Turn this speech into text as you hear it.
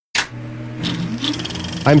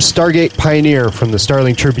I'm Stargate Pioneer from the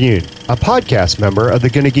Starling Tribune, a podcast member of the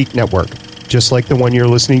Gonna Geek Network, just like the one you're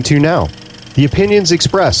listening to now. The opinions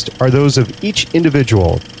expressed are those of each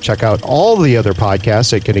individual. Check out all the other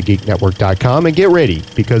podcasts at GonnaGeekNetwork.com and get ready,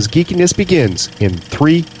 because geekiness begins in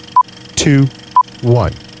 3, 2,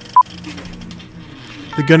 1.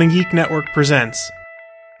 The Gonna Geek Network presents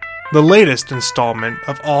the latest installment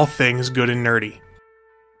of All Things Good and Nerdy.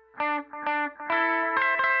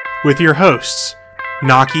 With your hosts,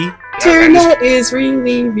 Naki. Internet is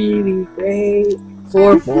really, really great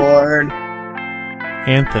for porn.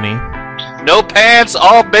 Anthony. No pants,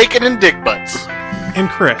 all bacon and dick butts. And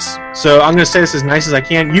Chris. So I'm going to say this as nice as I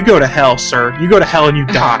can. You go to hell, sir. You go to hell and you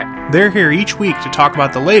die. They're here each week to talk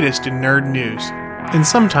about the latest in nerd news. And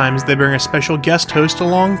sometimes they bring a special guest host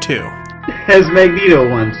along, too. As Magneto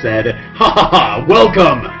once said, ha ha ha,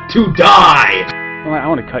 welcome to die! Well, I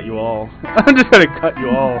want to cut you all. I'm just going to cut you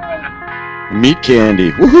all. Meat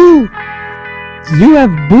candy. Woohoo! You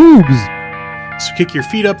have boobs! So kick your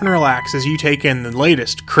feet up and relax as you take in the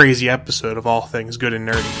latest crazy episode of All Things Good and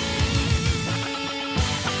Nerdy.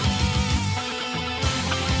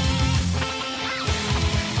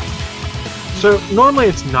 So normally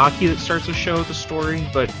it's Naki that starts the show with the story,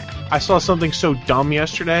 but I saw something so dumb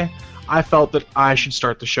yesterday, I felt that I should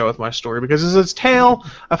start the show with my story, because it's a tale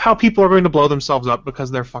of how people are going to blow themselves up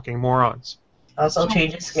because they're fucking morons. Also,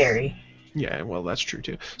 change is scary. Yeah, well, that's true,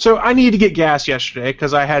 too. So I needed to get gas yesterday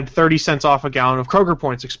because I had 30 cents off a gallon of Kroger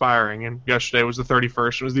points expiring, and yesterday was the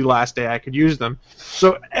 31st. It was the last day I could use them.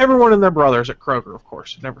 So everyone and their brothers at Kroger, of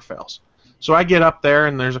course. It never fails. So I get up there,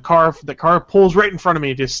 and there's a car. The car pulls right in front of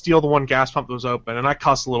me to steal the one gas pump that was open, and I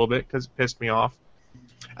cuss a little bit because it pissed me off.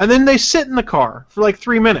 And then they sit in the car for like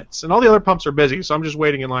 3 minutes, and all the other pumps are busy, so I'm just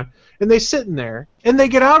waiting in line. And they sit in there, and they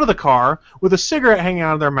get out of the car with a cigarette hanging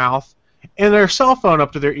out of their mouth, and their cell phone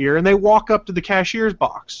up to their ear, and they walk up to the cashier's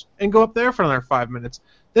box and go up there for another 5 minutes.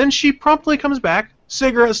 Then she promptly comes back,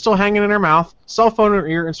 cigarette still hanging in her mouth, cell phone in her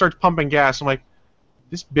ear, and starts pumping gas. I'm like,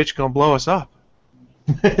 this bitch gonna blow us up.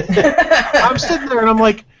 I'm sitting there, and I'm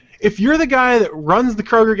like, if you're the guy that runs the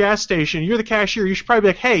Kroger gas station, you're the cashier, you should probably be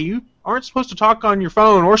like, hey, you aren't supposed to talk on your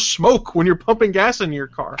phone or smoke when you're pumping gas in your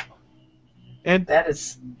car. And That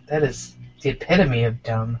is the epitome of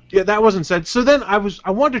dumb. yeah, that wasn't said. So then I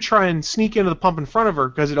wanted to try and sneak into the pump in front of her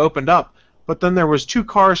because it opened up, but then there was two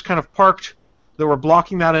cars kind of parked that were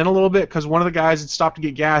blocking that in a little bit because one of the guys had stopped to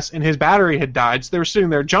get gas and his battery had died, so they were sitting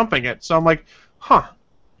there jumping it. So I'm like,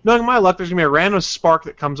 knowing my luck, there's going to be a random spark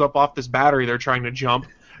that comes up off this battery they're trying to jump.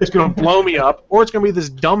 It's going to blow me up, or it's going to be this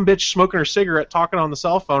dumb bitch smoking her cigarette, talking on the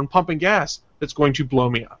cell phone, pumping gas that's going to blow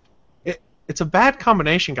me up. It's a bad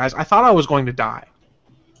combination, guys. I thought I was going to die.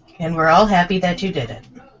 And we're all happy that you did it.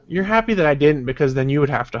 You're happy that I didn't, because then you would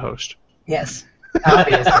have to host. Yes,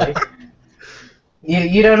 obviously.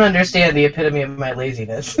 You don't understand the epitome of my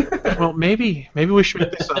laziness. Well, maybe we should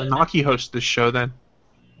make this Naki host this show then.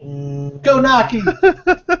 Go Naki!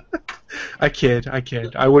 I kid.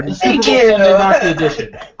 I wouldn't. Thank you. Naki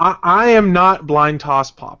edition. I am not Blind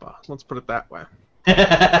Toss Papa. Let's put it that way.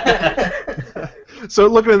 So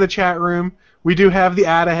looking in the chat room, we do have the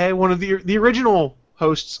Adahy, one of the original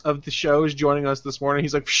hosts of the show, is joining us this morning.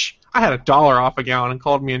 He's like, I had $1 off a gallon and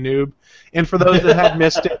called me a noob. And for those that had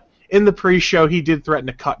missed it, in the pre-show, he did threaten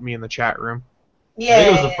to cut me in the chat room. Yeah. I think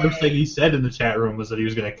it was the first thing he said in the chat room was that he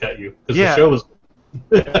was going to cut you. Because the show was...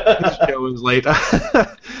 the show was late.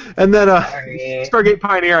 And then Stargate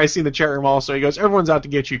Pioneer, I see in the chat room also. He goes, everyone's out to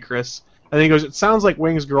get you, Chris. And then he goes, it sounds like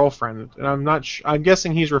Wing's girlfriend. And I'm not I'm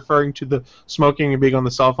guessing he's referring to the smoking and being on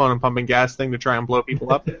the cell phone and pumping gas thing to try and blow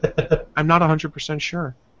people up. I'm not 100%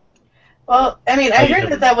 sure. Well, I mean, I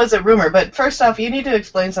heard that was a rumor, but first off, you need to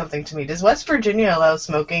explain something to me. Does West Virginia allow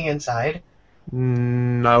smoking inside?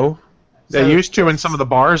 No. They used to in some of the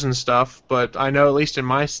bars and stuff, but I know at least in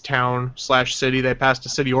my town/city, they passed a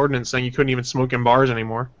city ordinance saying you couldn't even smoke in bars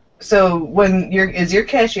anymore. So when is your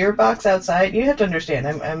cashier box outside? You have to understand.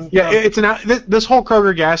 It's this whole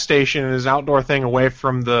Kroger gas station is an outdoor thing away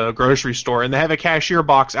from the grocery store, and they have a cashier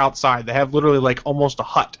box outside. They have literally like almost a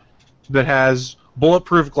hut that has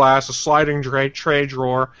bulletproof glass, a sliding tray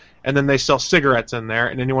drawer, and then they sell cigarettes in there,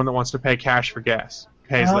 and anyone that wants to pay cash for gas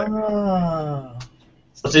pays there.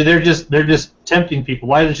 See, they're just tempting people.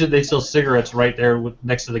 Why should they sell cigarettes right there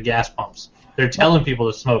next to the gas pumps? They're telling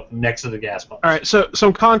people to smoke next to the gas pumps. All right, so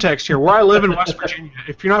some context here. Where I live in West Virginia,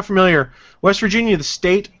 if you're not familiar, West Virginia, the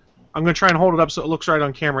state, I'm going to try and hold it up so it looks right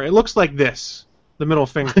on camera. It looks like this, the middle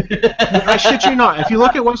finger. I shit you not. If you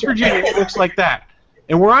look at West Virginia, it looks like that.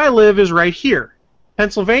 And where I live is right here.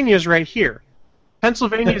 Pennsylvania is right here.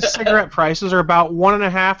 Pennsylvania's cigarette prices are about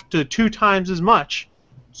 1.5 to 2 times as much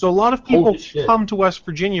So a lot of people Holy shit. come to West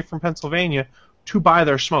Virginia from Pennsylvania to buy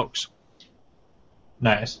their smokes.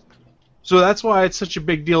 Nice. So that's why it's such a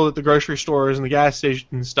big deal that the grocery stores and the gas stations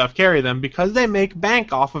and stuff carry them, because they make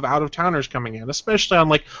bank off of out-of-towners coming in, especially on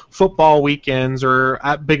like football weekends or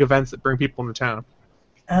at big events that bring people into town.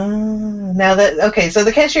 So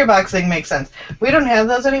the cashier box thing makes sense. We don't have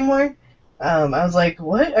those anymore. I was like,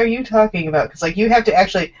 what are you talking about? Because like you have to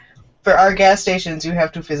actually, for our gas stations, you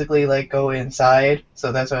have to physically like go inside.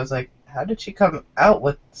 So that's why I was like, how did she come out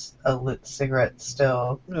with a lit cigarette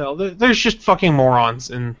still? Well, there's just fucking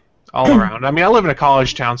morons all around. I mean, I live in a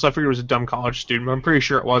college town, so I figured it was a dumb college student, but I'm pretty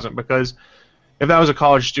sure it wasn't, because if that was a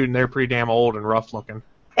college student, they're pretty damn old and rough looking.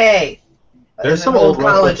 Hey, There's some old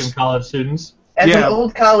rough-looking college students. As an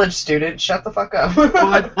old college student, shut the fuck up.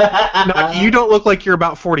 No, you don't look like you're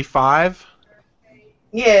about 45.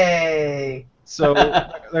 Yay. So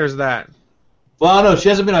there's that. Well, no, she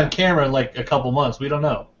hasn't been on camera in like a couple months. We don't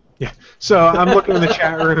know. Yeah. So I'm looking in the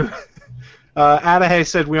chat room. Adahy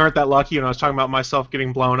said we aren't that lucky when I was talking about myself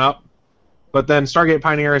getting blown up. But then Stargate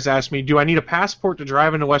Pioneer has asked me, do I need a passport to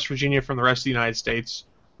drive into West Virginia from the rest of the United States?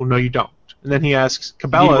 Well, no, you don't. And then he asks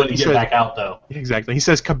Cabela's. He get back out, though. Exactly. He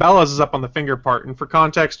says Cabela's is up on the finger part. And for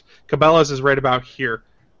context, Cabela's is right about here.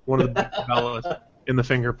 One of the big Cabela's in the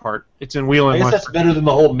finger part. It's in Wheeling, I guess West that's better than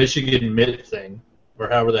the whole Michigan mitt thing, or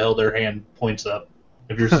however the hell their hand points up.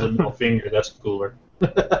 If yours is a middle finger, that's cooler.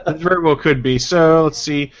 It very well could be. So let's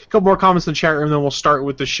see. A couple more comments in the chat room, then we'll start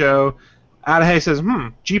with the show. Adahy says,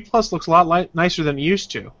 G Plus looks a lot nicer than it used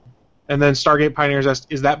to. And then Stargate Pioneers asked,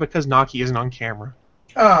 is that because Naki isn't on camera?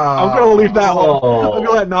 I'm going to leave that one. I'm going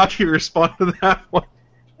to let Naki respond to that one.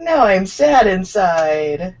 Now I'm sad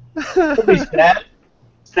inside. Don't be sad.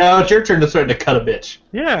 Now it's your turn to threaten to cut a bitch.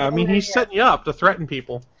 Yeah, I mean, he's setting you up to threaten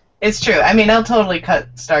people. It's true. I mean, I'll totally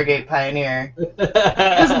cut Stargate Pioneer. He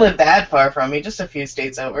doesn't live that far from me, just a few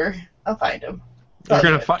states over. I'll find him.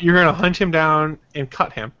 You're gonna hunt him down and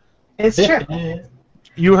cut him. It's true.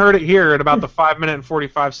 You heard it here at about the 5-minute and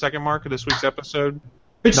 45-second mark of this week's episode.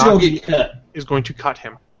 Bitch don't get cut. Is going to cut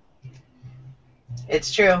him.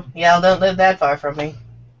 It's true. Y'all don't live that far from me.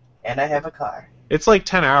 And I have a car. It's like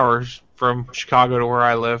 10 hours from Chicago to where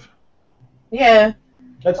I live. Yeah.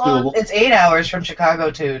 That's doable. It's 8 hours from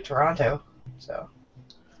Chicago to Toronto. So.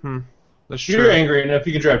 That's true. You're angry enough,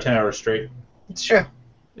 you can drive 10 hours straight. It's true.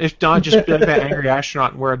 If not, just be like that angry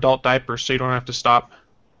astronaut and wear adult diapers so you don't have to stop.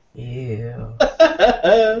 Ew.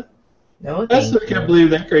 No, I still can't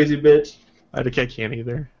believe that crazy bitch. I can't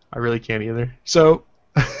either. I really can't either. So,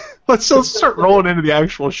 let's start rolling into the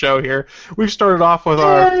actual show here. We've started off with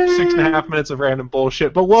our 6.5 minutes of random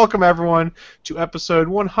bullshit, but welcome everyone to episode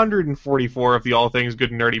 144 of the All Things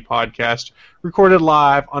Good and Nerdy podcast, recorded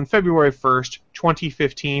live on February 1st,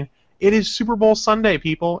 2015. It is Super Bowl Sunday,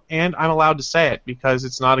 people, and I'm allowed to say it because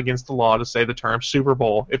it's not against the law to say the term Super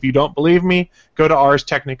Bowl. If you don't believe me, go to Ars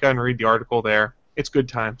Technica and read the article there. It's good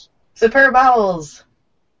times. Super Bowls.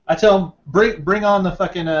 I tell them, bring on the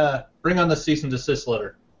fucking, bring on the cease and desist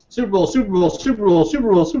letter. Super Bowl, Super Bowl, Super Bowl,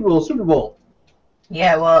 Super Bowl, Super Bowl, Super Bowl.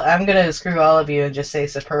 Yeah, well, I'm going to screw all of you and just say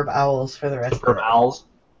Superb Owls for the rest Superb of it. Owls.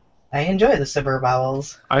 I enjoy the Superb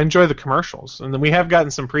Owls. I enjoy the commercials, and then we have gotten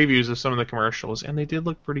some previews of some of the commercials, and they did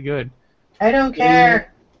look pretty good. I don't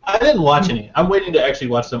care. I didn't watch any. I'm waiting to actually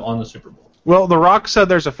watch them on the Super Bowl. Well, The Rock said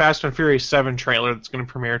there's a Fast and Furious 7 trailer that's going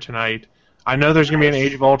to premiere tonight. I know there's going to be an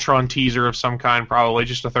Age of Ultron teaser of some kind, probably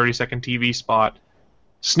just a 30-second TV spot.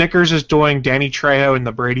 Snickers is doing Danny Trejo and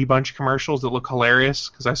the Brady Bunch commercials that look hilarious,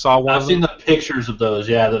 because I saw one I've seen the pictures of those,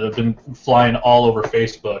 that have been flying all over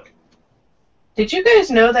Facebook. Did you guys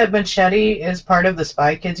know that Machete is part of the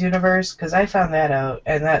Spy Kids universe? Because I found that out,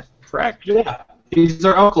 and that... Correct. Yeah. He's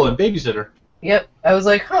their uncle and babysitter. Yep. I was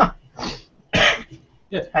like, huh.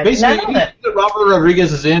 Yeah. I did not Basically, know that. Robert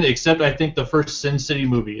Rodriguez is in, except I think the first Sin City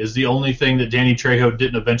movie is the only thing that Danny Trejo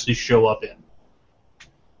didn't eventually show up in.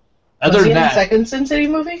 Other Was he than in the that, second Sin City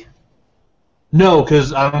movie? no,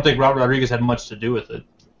 because I don't think Robert Rodriguez had much to do with it.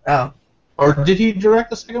 Oh. Or did he direct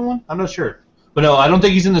the second one? I'm not sure. But no, I don't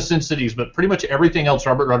think he's in the Sin Cities, but pretty much everything else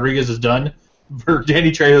Robert Rodriguez has done,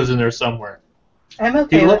 Danny Trejo's in there somewhere. I'm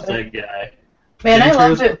okay He with loves it. that guy. Man, Danny I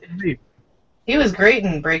loved Trejo's it. fucking great. He was great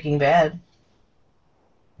in Breaking Bad.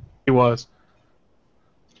 He was.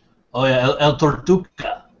 Oh yeah, El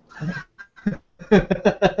Tortuga.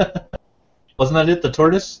 Wasn't that it, the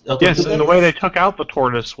tortoise? El Yes, Tortuga? and the way they took out the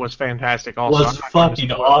tortoise was fantastic also. Was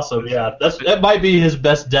fucking awesome, yeah. That might be his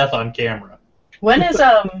best death on camera. When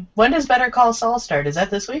does Better Call Saul start? Is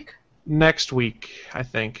that this week? Next week, I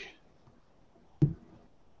think.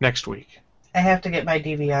 Next week. I have to get my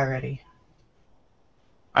DVR ready.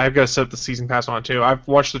 I've got to set the season pass on too. I've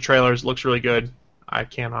watched the trailers. It looks really good. I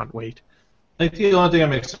cannot wait. I think the only thing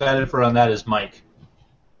I'm excited for on that is Mike.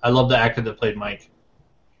 I love the actor that played Mike.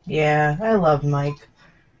 Yeah, I love Mike.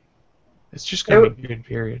 It's just going to be good,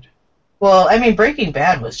 period. Well, I mean, Breaking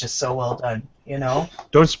Bad was just so well done, you know?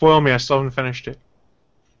 Don't spoil me, I still haven't finished it.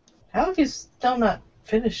 How have you still not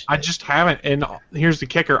finished I it? just haven't, and here's the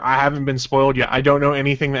kicker, I haven't been spoiled yet. I don't know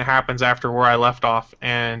anything that happens after where I left off,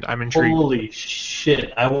 and I'm intrigued. Holy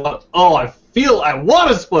shit! I want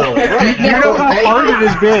to spoil it. Right You now. know how hard it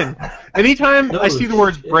has been. Anytime No I see the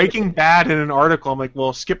words shit. Breaking Bad in an article, I'm like,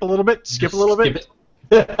 well, skip a little bit, skip a little bit.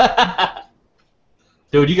 it.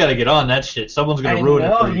 Dude, you got to get on that shit. Someone's going to ruin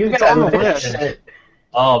it for you. You It's gotta on the finish list. it.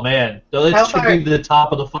 Oh, man. So How that should far- be the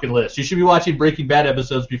top of the fucking list. You should be watching Breaking Bad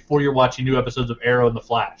episodes before you're watching new episodes of Arrow and The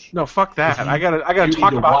Flash. No, fuck that. You- I gotta you need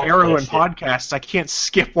talk to about watch Arrow that in shit. podcasts. I can't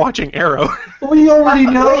skip watching Arrow. Well, you already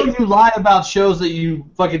know you lie about shows that you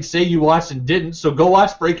fucking say you watched and didn't, so go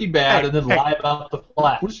watch Breaking Bad and then Hey. lie about The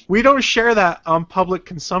Flash. We don't share that on public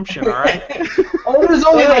consumption, all right? Oh, there's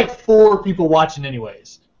only Wait, wait. like 4 people watching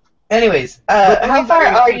anyways. Anyways, But how Breaking far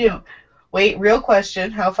Bad- are you? Wait, real question.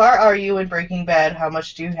 How far are you in Breaking Bad? How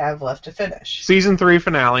much do you have left to finish? Season 3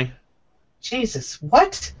 finale. Jesus,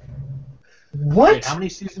 what? What? Wait, how many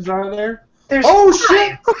seasons are there? There's Oh, 5.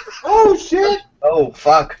 shit! Oh, shit! Oh,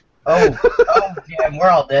 fuck. Oh, damn, we're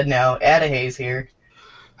all dead now. Adahy's here.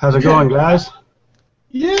 How's it going, guys?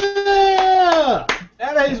 Yeah!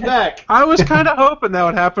 Adahy's back. I was kind of hoping that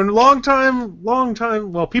would happen. Long time.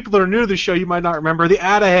 Well, people that are new to the show, you might not remember. The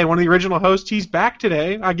Adahy, one of the original hosts, he's back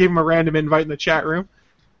today. I gave him a random invite in the chat room.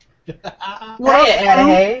 Hi,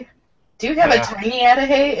 Adahy. Do you have Yeah. a tiny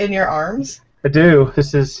Adahy in your arms? I do.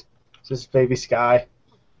 This is baby Sky.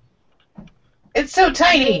 It's so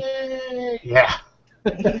tiny. Yeah.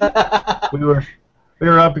 We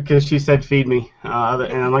were up because she said feed me, and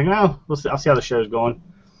I'm like, no, I'll see how the show's going.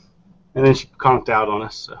 And then she conked out on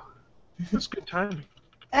us. So That's good timing.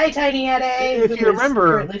 Hi, tiny Adahy. If you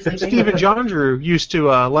remember, Stephen Jondrew used to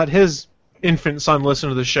let his infant son listen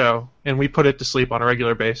to the show, and we put it to sleep on a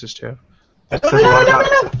regular basis, too. that says a lot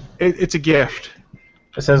about It's a gift.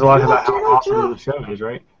 it says a lot about how awesome the show is,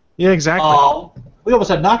 right? Yeah, exactly. Oh, we almost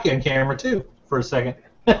had Nokia on camera, too, for a second.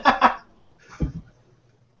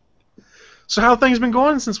 So how have things been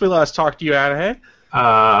going since we last talked to you, Adahy?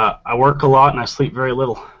 I work a lot and I sleep very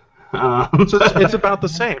little. So it's about the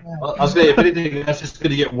same. Well, I was going to say, if anything, that's just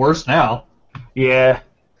going to get worse now. Yeah,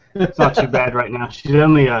 it's not too bad right now. She's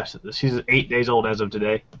only she's 8 days old as of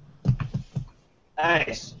today.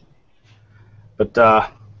 Nice. But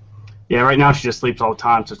yeah, right now she just sleeps all the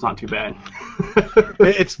time, so it's not too bad.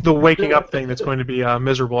 It's the waking up thing that's going to be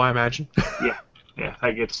miserable, I imagine. Yeah,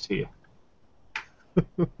 that gets to you.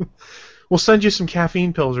 We'll send you some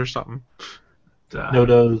caffeine pills or something. No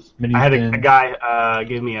dose. Mini I had thin. a guy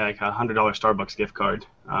give me like a $100 Starbucks gift card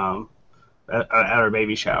at our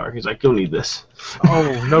baby shower. He's like, "You'll need this."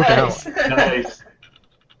 Oh, no doubt. Nice.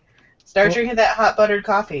 Start drinking that hot buttered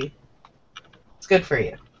coffee. It's good for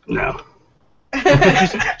you. No.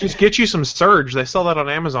 Just get you some Surge. They sell that on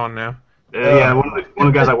Amazon now. Yeah, one of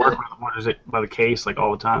the guys I work with orders it by the case like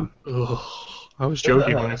all the time. Ugh. I was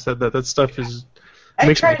joking when I said that. That stuff is... I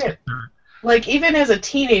makes tried me it. Like, even as a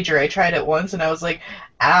teenager, I tried it once, and I was like,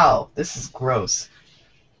 ow, this is gross.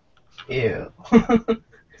 Ew.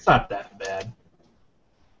 It's not that bad.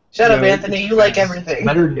 Shut up, No, Anthony. You like everything.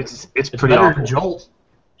 Better, It's it's pretty better awful. than Jolt.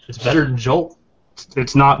 It's better than Jolt.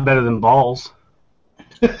 It's not better than balls.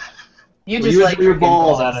 You Well, just you like threw your freaking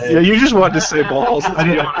balls out of Yeah, it. you just wanted to say balls. I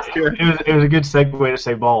didn't. It was a good segue to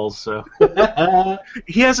say balls. So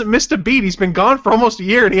He hasn't missed a beat. He's been gone for almost a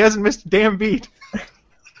year, and he hasn't missed a damn beat.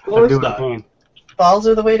 I do what I can. Balls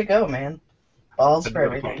are the way to go, man. Balls for I do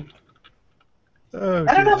what I everything. can. Oh,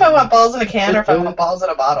 I don't know if I want balls in a can or if I want balls in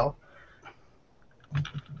a bottle.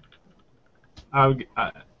 I would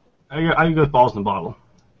go with balls in the bottle.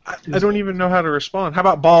 I don't even know how to respond. How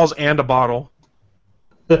about balls and a bottle?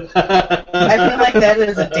 I feel like that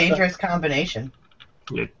is a dangerous combination.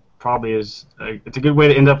 It probably is. It's a good way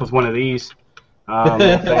to end up with one of these.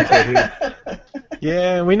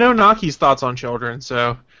 Yeah, we know Naki's thoughts on children,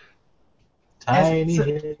 so... Tiny As-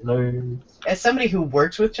 Hitlers. As somebody who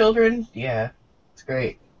works with children, yeah, it's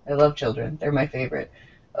great. I love children. They're my favorite.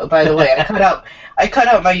 Oh, by the way, I cut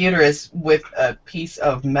out my uterus with a piece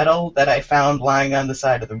of metal that I found lying on the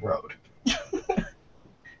side of the road. Should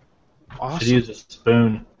Awesome. use a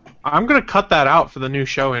spoon. I'm going to cut that out for the new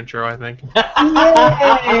show intro, I think.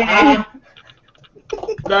 Yay!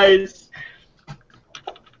 Nice.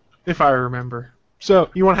 If I remember.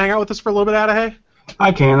 So, you want to hang out with us for a little bit, Adahy?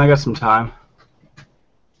 I can. I got some time.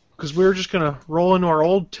 Because we're just going to roll into our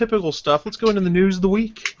old typical stuff. Let's go into the news of the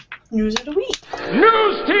week. News of the week.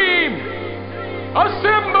 News team,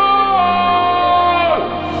 assemble!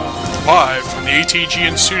 Live from the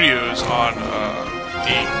ATGN studios on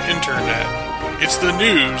the internet, it's the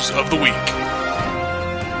news of the week.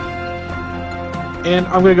 And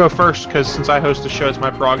I'm going to go first because since I host the show, it's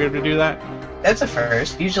my prerogative to do that. That's a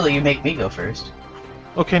first. Usually you make me go first.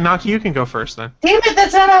 Okay, Naki, you can go first then. Damn it,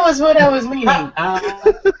 that's not what I was meaning.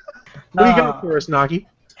 What do you got for us, Naki?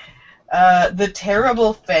 The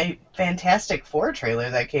terrible Fantastic Four trailer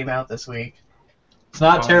that came out this week. It's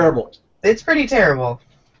not terrible. It's pretty terrible.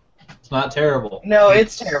 It's not terrible. No,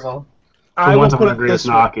 it's terrible. I will put it agree this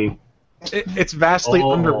with way. Naki. It's vastly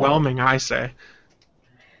underwhelming, I say.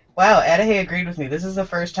 Wow, Adahy agreed with me. This is the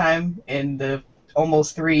first time in the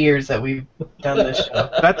almost 3 years that we've done this show.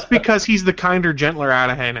 That's because he's the kinder, gentler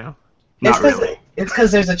Adahy now. Not really. It's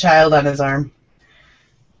because there's a child on his arm.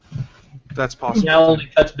 That's He possible. now only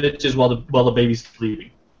cuts bitches while the baby's sleeping.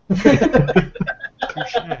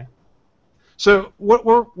 Touché. So, what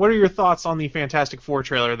are your thoughts on the Fantastic Four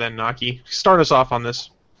trailer then, Naki? Start us off on this.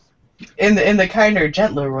 In the kinder,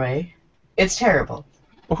 gentler way, it's terrible.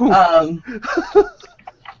 Ooh.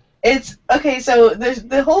 It's okay. So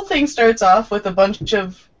the whole thing starts off with a bunch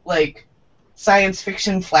of like science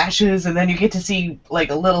fiction flashes, and then you get to see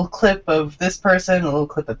like a little clip of this person, a little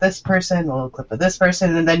clip of this person, a little clip of this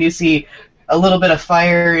person, and then you see a little bit of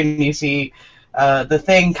fire, and you see the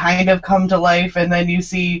Thing kind of come to life, and then you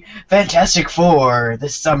see Fantastic Four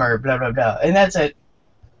this summer, blah blah blah, and that's it.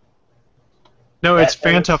 No, it's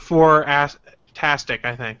Fanta 4-tastic,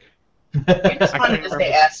 I think. I just wanted to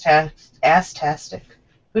say ass-tastic.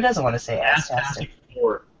 Who doesn't want to say ass-tastic?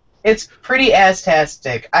 It's pretty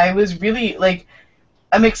ass-tastic. I was really, like,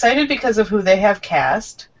 I'm excited because of who they have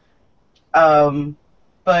cast, but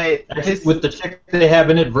with the chick they have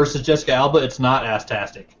in it versus Jessica Alba, it's not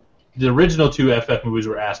ass-tastic. The original two FF movies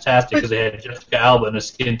were ass-tastic because they had Jessica Alba in a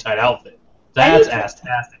skin-tight outfit. That's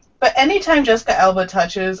ass-tastic. But anytime Jessica Alba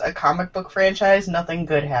touches a comic book franchise, nothing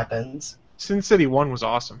good happens. Sin City 1 was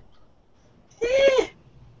awesome.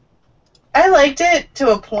 I liked it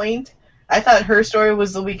to a point. I thought her story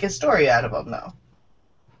was the weakest story out of them, though.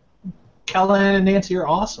 Callahan and Nancy are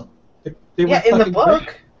awesome. They were in the book.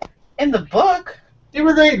 Great. In the book. They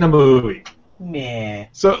were great in the movie. Meh.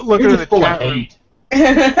 So look at the chat room.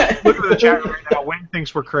 Look at the chat room right now. Wayne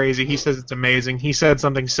thinks we're crazy. He says it's amazing. He said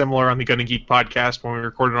something similar on the Gonna Geek podcast when we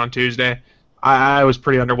recorded on Tuesday. I was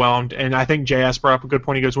pretty underwhelmed, and I think JS brought up a good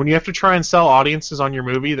point. He goes, when you have to try and sell audiences on your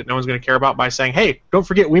movie that no one's going to care about by saying, hey, don't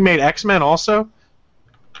forget we made X-Men also.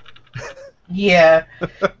 Yeah.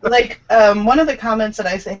 Like, one of the comments that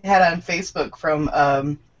I had on Facebook from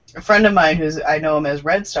a friend of mine I know him as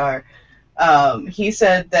Red Star, he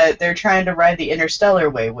said that they're trying to ride the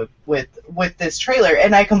Interstellar way with this trailer,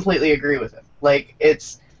 and I completely agree with him. Like,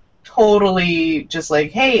 it's totally just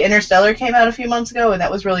like, hey, Interstellar came out a few months ago, and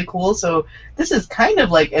that was really cool, so this is kind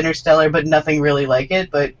of like Interstellar, but nothing really like it,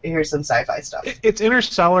 but here's some sci-fi stuff. It's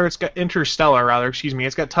Interstellar, it's got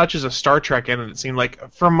touches of Star Trek in it, it seemed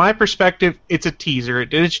like. From my perspective, it's a teaser. It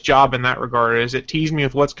did its job in that regard, as it teased me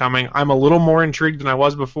with what's coming. I'm a little more intrigued than I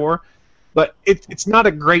was before, but it's not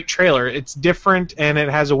a great trailer. It's different, and it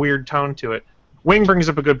has a weird tone to it. Wing brings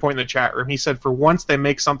up a good point in the chat room. He said, for once they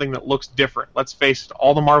make something that looks different. Let's face it,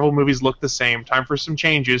 all the Marvel movies look the same. Time for some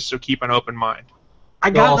changes, so keep an open mind. I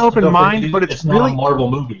got an open mind, but it's really not a Marvel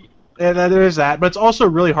movie. Yeah, there is that, but it's also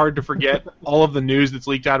really hard to forget all of the news that's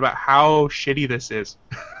leaked out about how shitty this is.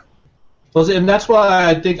 Well, and that's why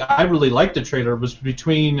I think I really liked the trailer, was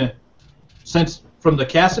since from the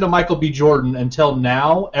casting of Michael B. Jordan until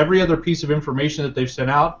now, every other piece of information that they've sent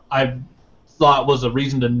out, I thought was a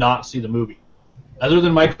reason to not see the movie. Other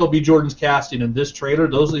than Michael B. Jordan's casting in this trailer,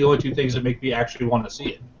 those are the only two things that make me actually want to see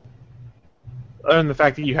it. Other than the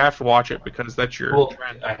fact that you have to watch it because that's your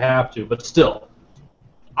trend. I have to, but still.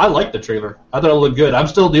 I like the trailer. I thought it looked good.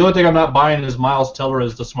 The only thing I'm not buying is Miles Teller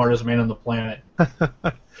is the smartest man on the planet.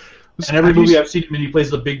 And every movie I've seen him in, he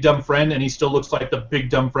plays the big dumb friend, and he still looks like the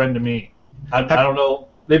big dumb friend to me. I don't know.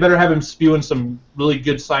 They better have him spewing some really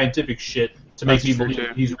good scientific shit to make me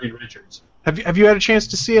believe he's Reed Richards. Have you had a chance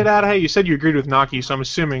to see it, Adahy? You said you agreed with Naki, so I'm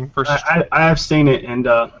assuming first. I have seen it, and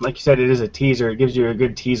like you said, it is a teaser. It gives you a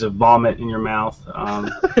good tease of vomit in your mouth.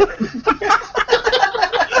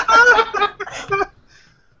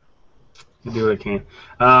 Do what I can.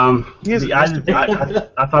 I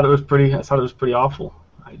thought it was pretty. I thought it was pretty awful.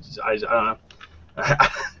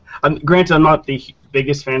 Granted, I'm not the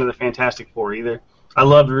biggest fan of the Fantastic Four either. I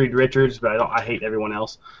love Reed Richards, but I hate everyone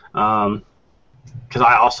else. Because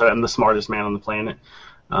I also am the smartest man on the planet.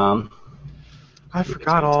 I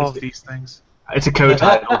forgot all of these things. It's a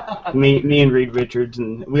co-title. me and Reed Richards,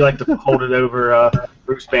 and we like to hold it over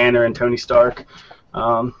Bruce Banner and Tony Stark.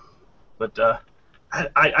 But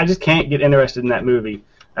I just can't get interested in that movie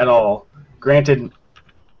at all. Granted,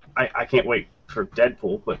 I can't wait for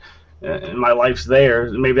Deadpool, but my life's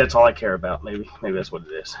there. Maybe that's all I care about. Maybe that's what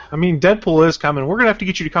it is. I mean, Deadpool is coming. We're going to have to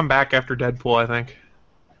get you to come back after Deadpool, I think.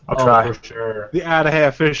 I'll try. For sure. The Adahy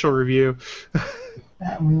official review.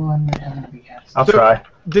 I'll try.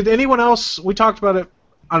 Did anyone else, we talked about it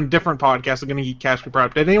on a different podcast, the Gonna Geek Cast we brought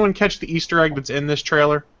up. Did anyone catch the Easter egg that's in this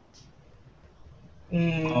trailer?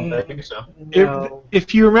 I think so. No.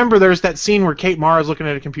 If you remember, there's that scene where Kate Mara is looking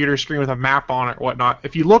at a computer screen with a map on it or whatnot.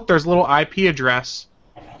 If you look, there's a little IP address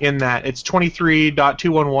in that. It's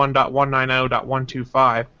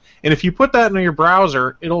 23.211.190.125. And if you put that in your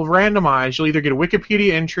browser, it'll randomize. You'll either get a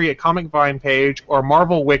Wikipedia entry, a Comic Vine page, or a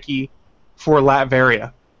Marvel Wiki for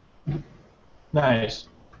Latveria. Nice.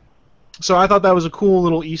 So I thought that was a cool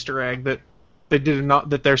little Easter egg that they did not,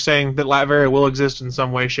 that they're saying that Latveria will exist in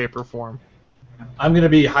some way, shape, or form. I'm going to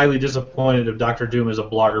be highly disappointed if Dr. Doom is a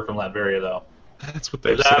blogger from Latveria, though. That's what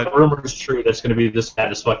they've If said. that rumor is true, that's going to be the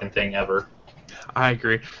saddest fucking thing ever. I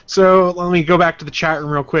agree. So let me go back to the chat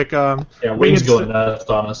room real quick. Yeah, Wing's going nuts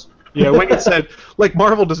on us. Yeah, Winged said, like,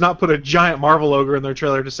 Marvel does not put a giant Marvel logo in their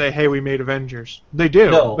trailer to say, hey, we made Avengers. They do.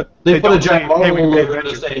 No, but they put a don't say, giant hey, we Marvel made logo to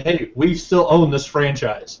Avengers. say, hey, we still own this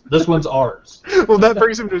franchise. This one's ours. Well, that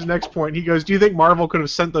brings him to his next point. He goes, do you think Marvel could have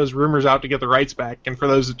sent those rumors out to get the rights back? And for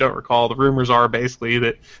those that don't recall, the rumors are basically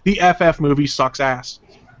that the FF movie sucks ass.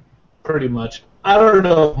 Pretty much. I don't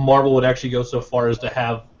know if Marvel would actually go so far as to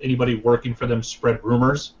have anybody working for them spread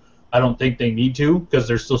rumors. I don't think they need to, because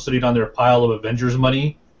they're still sitting on their pile of Avengers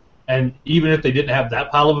money. And even if they didn't have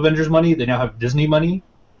that pile of Avengers money, they now have Disney money.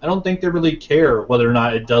 I don't think they really care whether or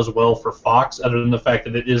not it does well for Fox, other than the fact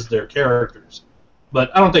that it is their characters.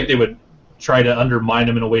 But I don't think they would try to undermine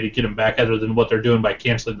them in a way to get them back, other than what they're doing by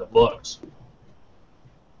canceling the books.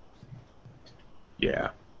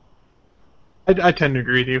 Yeah. I tend to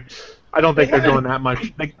agree with you. I don't think they're doing that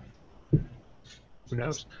much. Who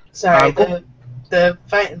knows? Sorry,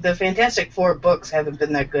 the Fantastic Four books haven't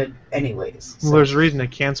been that good anyways. So. Well, there's a reason they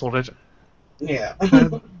canceled it. Yeah.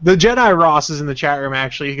 The Jedi Ross is in the chat room,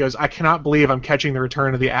 actually. He goes, I cannot believe I'm catching the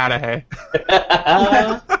return of the Adahy.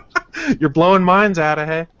 You're blowing minds,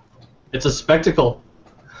 Adahy. It's a spectacle.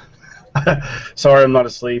 Sorry, I'm not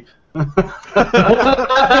asleep.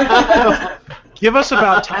 Give us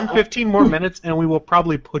about 10-15 more minutes, and we will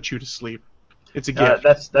probably put you to sleep. It's a gift.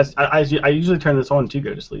 I usually turn this on to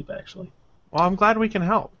go to sleep, actually. Well, I'm glad we can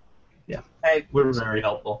help. Yeah. We're very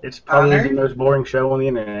helpful. It's probably the most boring show on the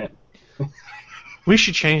internet. We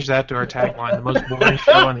should change that to our tagline, the most boring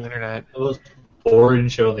show on the internet. The most boring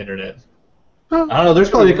show on the internet. I don't know, there's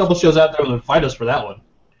probably a couple shows out there that would fight us for that one.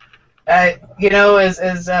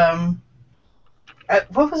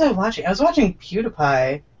 What was I watching? I was watching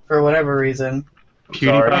PewDiePie for whatever reason.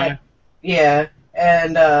 PewDiePie? Yeah,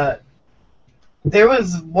 and there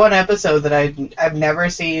was one episode that I've never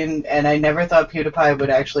seen, and I never thought PewDiePie would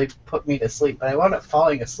actually put me to sleep, but I wound up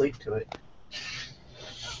falling asleep to it.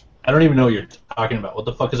 I don't even know what you're talking about. What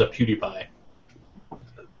the fuck is a PewDiePie?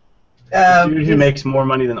 Dude who makes more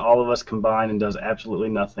money than all of us combined and does absolutely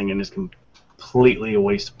nothing and is completely a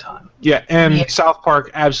waste of time. Yeah, and South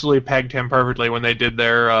Park absolutely pegged him perfectly when they did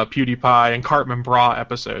their PewDiePie and Cartman Bra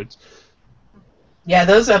episodes. Yeah,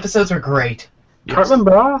 those episodes were great. Yes. Cartman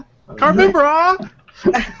Bra? Cartman Bra!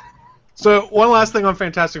 So, one last thing on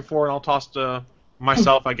Fantastic Four, and I'll toss to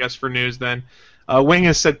myself, I guess, for news then. Wing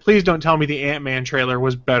has said, please don't tell me the Ant-Man trailer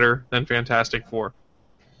was better than Fantastic Four.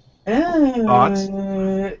 Thoughts?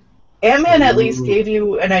 Ant-Man at least gave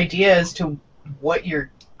you an idea as to what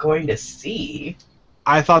you're going to see.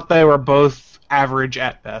 I thought they were both average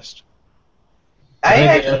at best.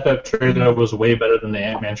 I think the FF trailer was way better than the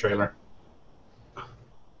Ant-Man trailer.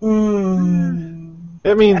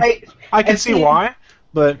 I mean, I can see why,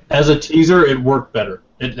 but... As a teaser, it worked better.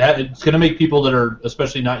 It's going to make people that are,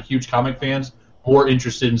 especially not huge comic fans, more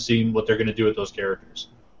interested in seeing what they're going to do with those characters.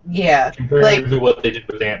 Yeah. Compared to what they did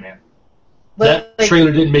with Ant-Man. That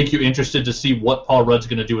trailer didn't make you interested to see what Paul Rudd's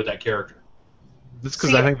going to do with that character. That's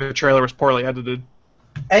because I think the trailer was poorly edited.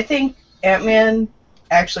 I think Ant-Man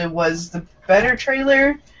actually was the better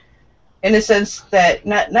trailer, in a sense that,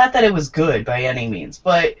 not that it was good by any means,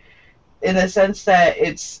 but in the sense that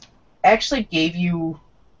it's actually gave you,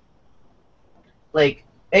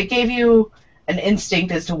 it gave you an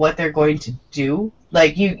instinct as to what they're going to do.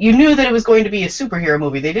 Like, you knew that it was going to be a superhero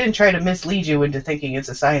movie. They didn't try to mislead you into thinking it's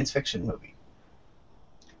a science fiction movie.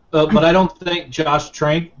 But I don't think Josh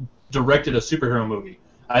Trank directed a superhero movie.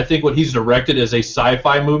 I think what he's directed is a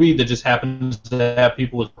sci-fi movie that just happens to have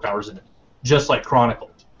people with powers in it, just like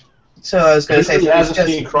Chronicle. So I was going to say, He so he's hasn't just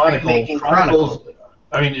seen Chronicle. making Chronicle.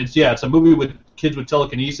 I mean, it's a movie with kids with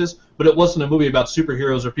telekinesis, but it wasn't a movie about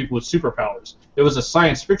superheroes or people with superpowers. It was a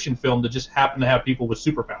science fiction film that just happened to have people with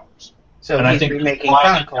superpowers. So and he's I think remaking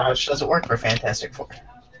Chronicle, which doesn't work for Fantastic Four.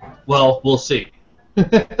 Well, we'll see.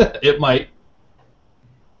 It might.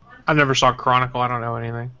 I never saw Chronicle. I don't know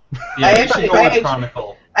anything. Yeah, I actually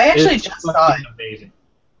Chronicle. I actually It's just saw it. Amazing.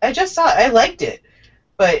 I just saw it. I liked it,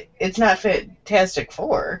 but it's not Fantastic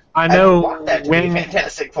Four. I know would want that to be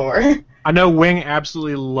Fantastic Four. I know Wing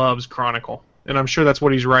absolutely loves Chronicle, and I'm sure that's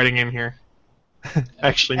what he's writing in here.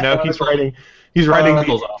 Actually, no, he's writing.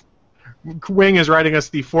 Wing is writing us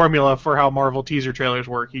the formula for how Marvel teaser trailers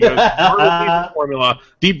work. He goes, Marvel teaser formula,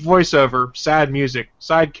 deep voiceover, sad music,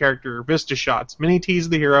 side character, vista shots, mini tease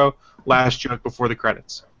of the hero, last joke before the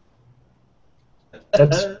credits.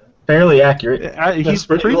 That's fairly accurate. He's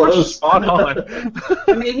pretty much spot on.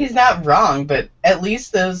 I mean, he's not wrong, but at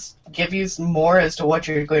least those give you more as to what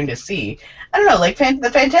you're going to see. I don't know, like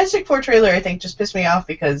the Fantastic Four trailer, I think, just pissed me off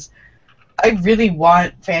because I really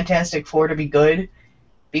want Fantastic Four to be good,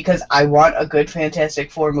 because I want a good Fantastic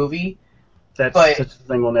Four movie. Such a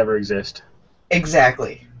thing will never exist.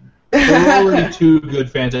 Exactly. There are already 2 good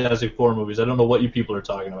Fantastic Four movies. I don't know what you people are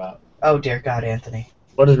talking about. Oh, dear God, Anthony.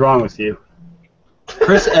 What is wrong with you?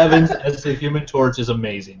 Chris Evans as the Human Torch is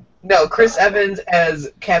amazing. No, Chris Evans as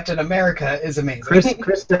Captain America is amazing.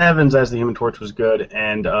 Chris Evans as the Human Torch was good,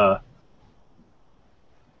 and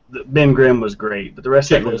Ben Grimm was great, but the rest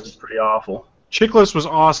of it was pretty awful. Chiklis was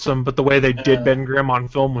awesome, but the way they did Ben Grimm on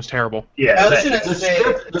film was terrible. Yeah,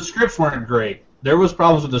 the scripts weren't great. There was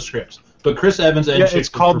problems with the scripts, but Chris Evans and it's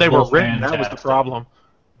called they were written. That was the problem.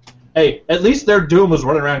 Hey, at least their Doom was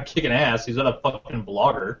running around kicking ass. He's not a fucking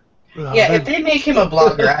blogger. Yeah, if they make him a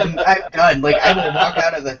blogger, I'm done. Like, I will walk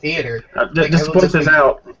out of the theater. Just to point this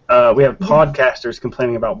out, we have podcasters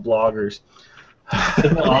complaining about bloggers.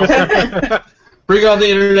 Bring on the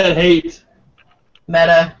internet hate.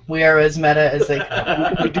 Meta, we are as meta as they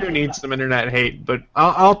come. We do need some internet hate, but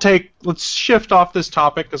let's shift off this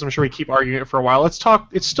topic because I'm sure we keep arguing it for a while. Let's talk.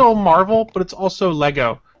 It's still Marvel, but it's also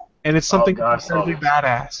Lego, and it's something incredibly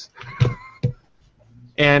badass.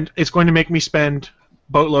 And it's going to make me spend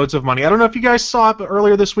boatloads of money. I don't know if you guys saw it, but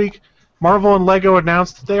earlier this week, Marvel and Lego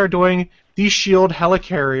announced that they are doing the SHIELD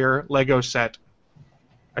Helicarrier Lego set.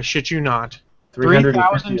 I shit you not.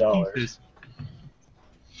 3,000 pieces.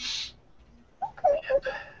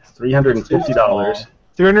 $350.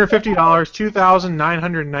 $350,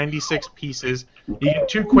 2,996 pieces. You get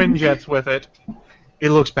 2 Quinjets with it. It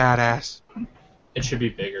looks badass. It should be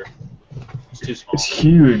bigger. It's too small. It's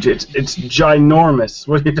huge. It's ginormous.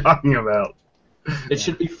 What are you talking about? It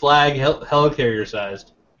should be flag helicarrier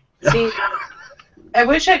sized. See, I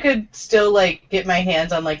wish I could still get my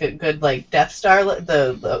hands on a good Death Star,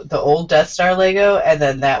 the old Death Star Lego, and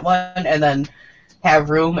then that one, and then have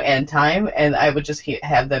room and time, and I would just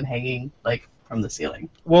have them hanging from the ceiling.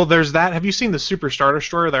 Well, there's that. Have you seen the Super Star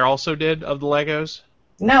Destroyer they also did of the Legos?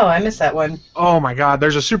 No, I missed that one. Oh my god,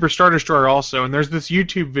 there's a Super Star Destroyer also, and there's this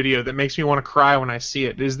YouTube video that makes me want to cry when I see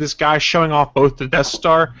it. Is this guy showing off both the Death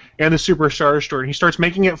Star and the Super Star Destroyer, and he starts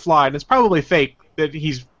making it fly, and it's probably fake that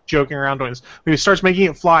he's joking around doing this, but he starts making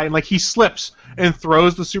it fly, and he slips and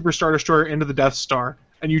throws the Super Star Destroyer into the Death Star,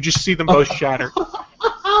 and you just see them both shatter.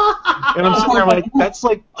 And I'm sitting there that's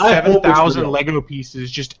 7,000 Lego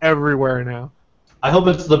pieces just everywhere now. I hope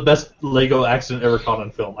it's the best Lego accident ever caught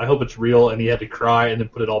on film. I hope it's real and he had to cry and then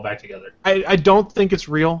put it all back together. I don't think it's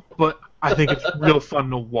real, but I think it's real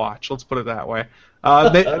fun to watch. Let's put it that way.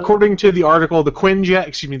 According to the article, the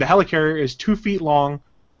helicarrier is 2 feet long.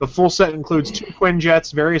 The full set includes 2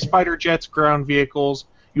 Quinjets, various fighter jets, ground vehicles.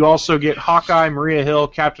 You also get Hawkeye, Maria Hill,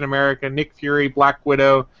 Captain America, Nick Fury, Black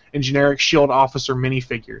Widow, and generic SHIELD officer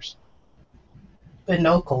minifigures. But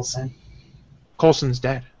no Coulson. Coulson's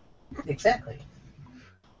dead. Exactly.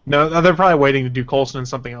 No, they're probably waiting to do Coulson and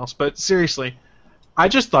something else. But seriously, I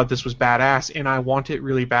just thought this was badass, and I want it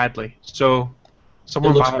really badly. So,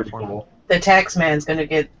 someone buy it for me. The taxman's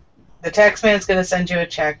gonna send you a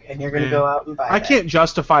check, and you're gonna go out and buy it. I can't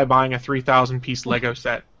justify buying a 3,000-piece Lego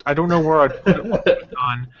set. I don't know where I'd put it when it's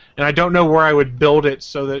done, and I don't know where I would build it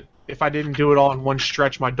so that if I didn't do it all in one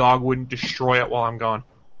stretch, my dog wouldn't destroy it while I'm gone.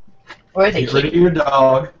 Or they get rid of your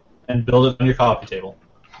dog and build it on your coffee table.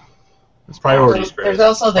 It's priorities. There's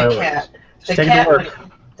also the cat. The cat would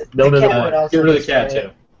also get rid of the cat too.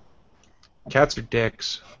 Cats are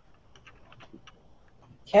dicks.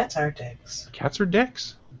 Cats are dicks. Cats are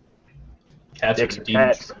dicks. Cats Dicks are are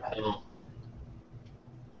cats.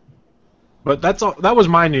 But that's all. That was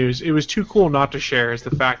my news. It was too cool not to share. Is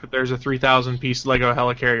the fact that there's a 3,000-piece Lego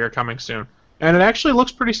helicarrier coming soon, and it actually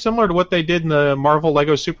looks pretty similar to what they did in the Marvel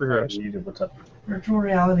Lego superheroes. What's up? Virtual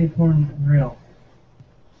reality porn real.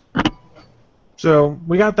 So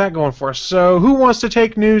we got that going for us. So who wants to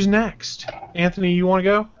take news next? Anthony, you want to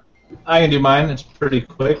go? I can do mine. It's pretty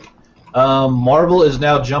quick. Marvel is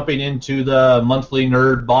now jumping into the monthly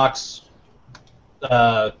nerd box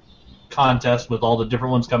contest with all the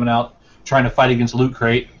different ones coming out, trying to fight against Loot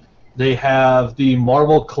Crate. They have the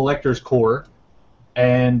Marvel Collector's Core,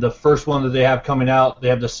 and the first one that they have coming out, they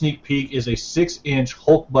have the sneak peek, is a 6-inch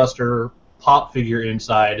Hulkbuster pop figure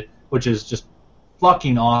inside, which is just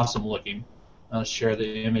fucking awesome looking. I'll share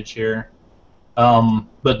the image here.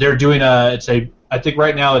 But they're doing I think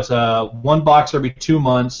right now it's a one box every 2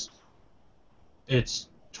 months. It's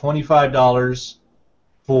 $25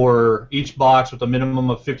 for each box with a minimum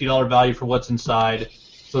of $50 value for what's inside.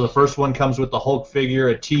 So the first one comes with the Hulk figure,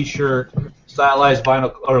 a T-shirt, stylized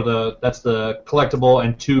vinyl, that's the collectible,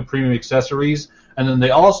 and 2 premium accessories. And then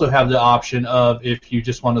they also have the option of, if you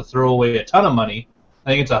just want to throw away a ton of money,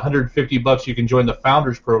 I think it's $150, you can join the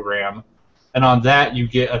Founders Program. And on that, you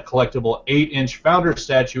get a collectible 8-inch Founder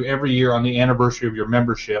statue every year on the anniversary of your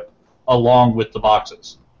membership, along with the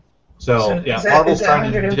boxes. So yeah, Marvel's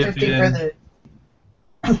trying to dip it in.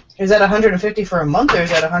 Is that $150 for a month, or is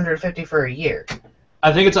that $150 for a year?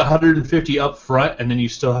 I think it's $150 up front, and then you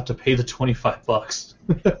still have to pay the $25.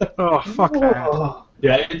 Oh, fuck that.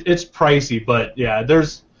 Yeah, it's pricey, but yeah,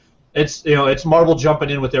 it's Marvel jumping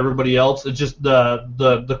in with everybody else. It's just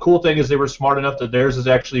the cool thing is they were smart enough that theirs is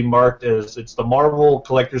actually marked as it's the Marvel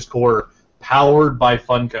Collector's Core powered by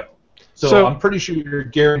Funko. So I'm pretty sure you're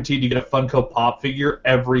guaranteed to get a Funko Pop figure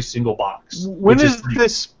every single box. When is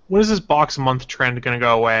this box month trend going to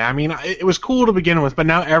go away? I mean, it was cool to begin with, but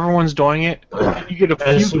now everyone's doing it. You get a few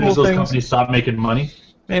as soon cool as those things. companies stop making money.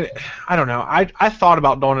 Man, I don't know. I thought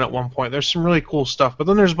about doing it at one point. There's some really cool stuff, but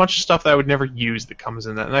then there's a bunch of stuff that I would never use that comes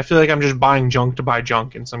in that, and I feel like I'm just buying junk to buy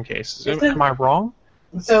junk in some cases. Am I wrong?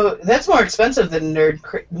 So that's more expensive than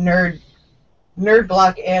Nerd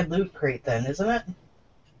Block and Loot Crate, then, isn't it?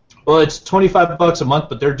 Well, it's $25 a month,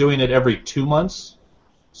 but they're doing it every 2 months,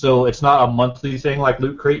 so it's not a monthly thing like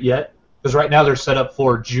Loot Crate yet. Because right now they're set up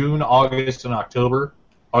for June, August, and October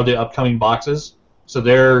are the upcoming boxes. So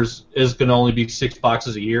theirs is going to only be 6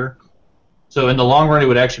 boxes a year. So in the long run, it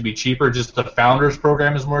would actually be cheaper. Just the Founders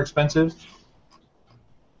Program is more expensive.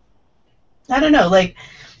 I don't know. Like,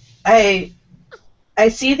 I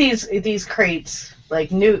see these crates,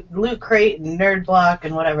 like Loot Crate and Nerd Block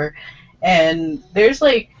and whatever, and there's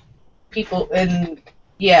like people, and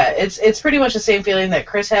yeah, it's pretty much the same feeling that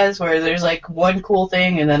Chris has, where there's like one cool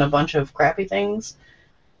thing and then a bunch of crappy things,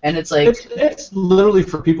 and it's like it's literally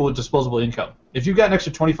for people with disposable income. If you've got an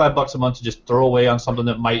extra $25 a month to just throw away on something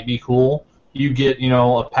that might be cool, you get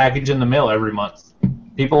a package in the mail every month.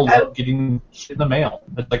 People love getting shit in the mail.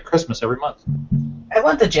 It's like Christmas every month. I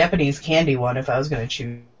want the Japanese candy one if I was going to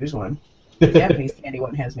choose one. The Japanese candy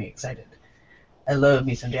one has me excited. I love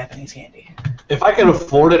me some Japanese candy. If I could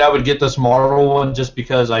afford it, I would get this Marvel one just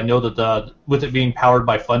because I know that with it being powered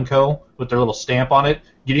by Funko, with their little stamp on it,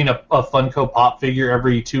 getting a Funko Pop figure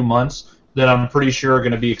every 2 months that I'm pretty sure are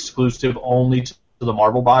going to be exclusive only to the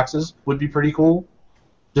Marvel boxes would be pretty cool.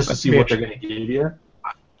 Just to see what they're going to give you.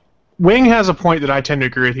 Wing has a point that I tend to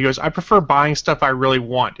agree with. He goes, I prefer buying stuff I really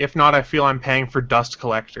want. If not, I feel I'm paying for dust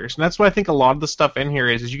collectors. And that's what I think a lot of the stuff in here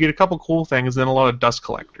is you get a couple cool things and then a lot of dust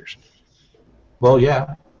collectors. Well,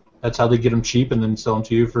 yeah. That's how they get them cheap and then sell them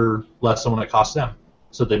to you for less than what it costs them.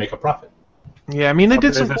 So they make a profit. Yeah, I mean, they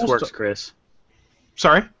did some business cool works, stuff. Chris.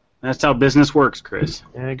 Sorry? That's how business works, Chris.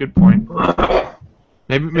 Yeah, good point.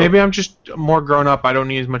 Maybe I'm just more grown up. I don't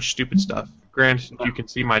need as much stupid stuff. Granted, you can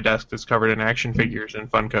see my desk that's covered in action figures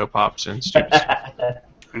and Funko Pops and stupid stuff.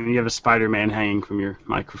 And you have a Spider-Man hanging from your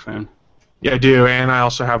microphone. Yeah, I do, and I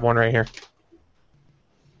also have one right here.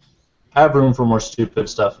 I have room for more stupid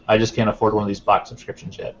stuff. I just can't afford one of these box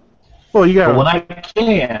subscriptions yet. Well, you got. But when I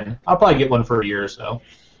can, I'll probably get one for a year or so.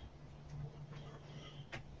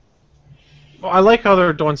 Well, I like how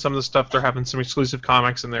they're doing some of the stuff. They're having some exclusive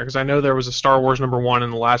comics in there, because I know there was a Star Wars #1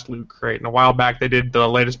 in the last Loot Crate, and a while back they did the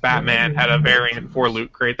latest Batman had a variant for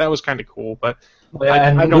Loot Crate. That was kind of cool, but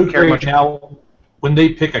I don't care much. Now, when they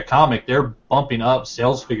pick a comic, they're bumping up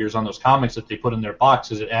sales figures on those comics that they put in their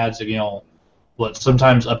boxes. It adds,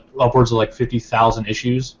 sometimes upwards of like 50,000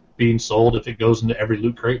 issues being sold if it goes into every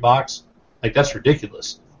Loot Crate box. Like, that's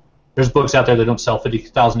ridiculous. There's books out there that don't sell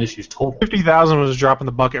 50,000 issues total. 50,000 was a drop in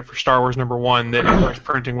the bucket for Star Wars #1 that was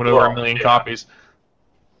printing with over 1 million copies.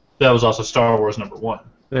 That was also Star Wars #1.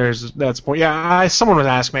 That's the point. Yeah, someone was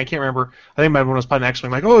asking me. I can't remember. I think everyone was playing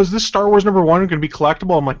X-Wing. Like, oh, is this Star Wars #1 going to be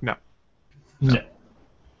collectible? I'm like, no.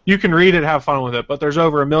 You can read it, have fun with it, but there's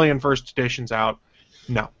over 1 million first editions out.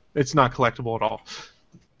 No, it's not collectible at all.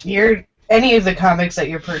 Any of the comics that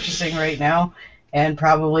you're purchasing right now, and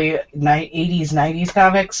probably 80s, 90s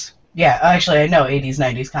comics. Yeah, actually, I know 80s,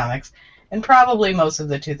 90s comics, and probably most of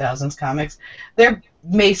the 2000s comics. They're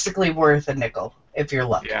basically worth a nickel if you're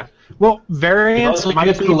lucky. Yeah. Well, variants. The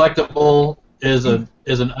most collectible is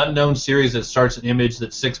an unknown series that starts an Image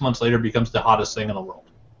that 6 months later becomes the hottest thing in the world.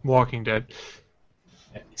 Walking Dead.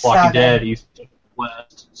 Walking Dead, East,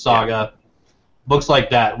 West, Saga. Books like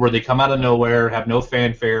that, where they come out of nowhere, have no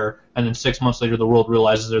fanfare, and then 6 months later the world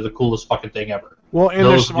realizes they're the coolest fucking thing ever. Well, and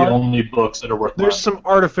those are the only books that are worth There's buying. some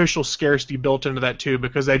artificial scarcity built into that, too,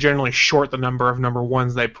 because they generally short the number of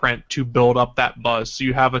 #1s they print to build up that buzz. So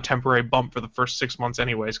you have a temporary bump for the first 6 months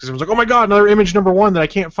anyways, because it was like, oh my god, another Image #1 that I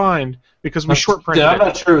can't find, because we short printed I'm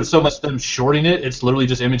not sure it's so much them shorting it. It's literally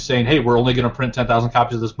just Image saying, hey, we're only going to print 10,000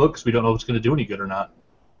 copies of this book because we don't know if it's going to do any good or not.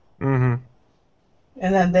 Mm-hmm.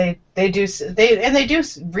 And then they do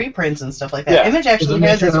reprints and stuff like that. Yeah. Image actually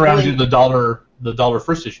has this around really... do the dollar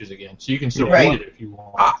first issues again, so you can still read it if you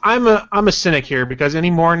want. I'm a cynic here, because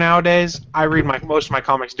anymore nowadays I read most of my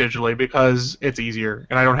comics digitally because it's easier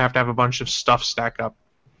and I don't have to have a bunch of stuff stack up.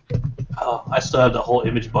 Oh, I still have the whole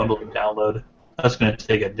Image bundle to download. That's going to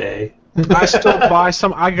take a day. I still buy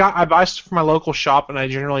some. I buy stuff from my local shop, and I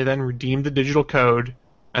generally then redeem the digital code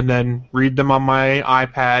and then read them on my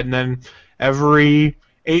iPad, and then every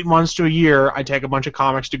 8 months to a year, I take a bunch of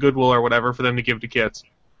comics to Goodwill or whatever for them to give to kids.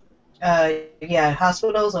 Yeah,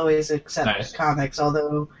 hospitals always accept comics,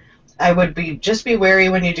 although I would be wary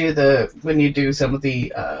when you do some of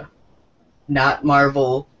the not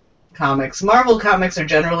Marvel comics. Marvel comics are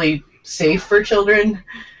generally safe for children,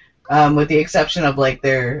 with the exception of like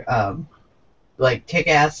their like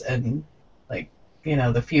Kick-Ass and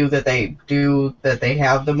the few that they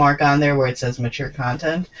have the mark on there where it says mature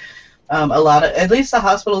content. A lot of, at least the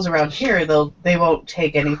hospitals around here, they won't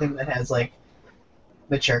take anything that has like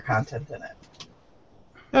mature content in it.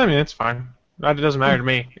 I mean, it's fine. It doesn't matter to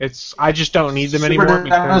me. I just don't need them anymore. Super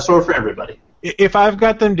dinosaur for everybody. If I've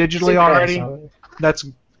got them digitally already, that's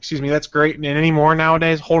great. And anymore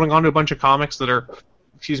nowadays, holding on to a bunch of comics that are,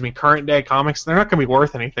 current day comics, they're not going to be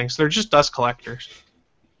worth anything. So they're just dust collectors.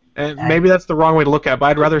 And maybe that's the wrong way to look at it, but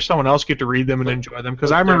I'd rather someone else get to read them and enjoy them.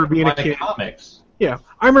 Because I remember being a kid. Yeah,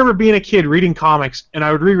 I remember being a kid reading comics, and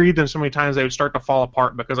I would reread them so many times they would start to fall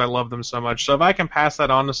apart because I loved them so much. So if I can pass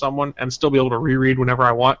that on to someone and still be able to reread whenever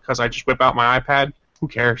I want because I just whip out my iPad, who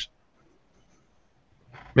cares?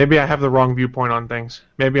 Maybe I have the wrong viewpoint on things.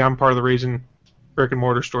 Maybe I'm part of the reason brick and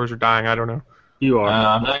mortar stores are dying. I don't know. You are.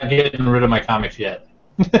 I'm not getting rid of my comics yet.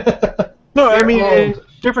 No, I mean,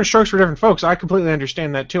 different strokes for different folks. I completely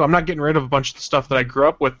understand that, too. I'm not getting rid of a bunch of the stuff that I grew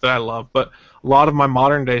up with that I love, but a lot of my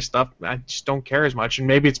modern-day stuff, I just don't care as much. And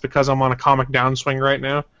maybe it's because I'm on a comic downswing right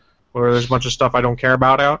now, where there's a bunch of stuff I don't care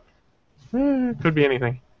about out. It could be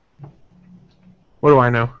anything. What do I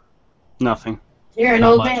know? Nothing. You're an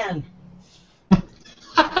old man.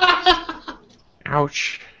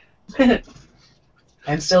 Ouch.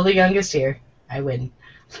 I'm still the youngest here. I win.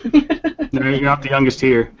 No, you're not the youngest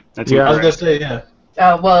here. That's I was going to say,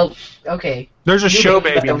 yeah. Well, okay. There's a show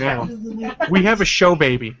baby now. We have a show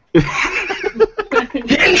baby.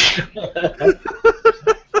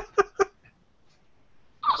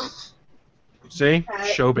 See?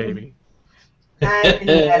 Show baby.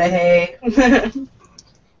 Adahy.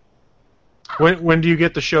 When do you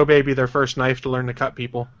get the show baby their first knife to learn to cut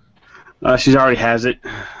people? She already has it.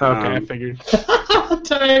 Okay, I figured.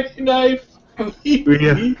 Tiny knife. We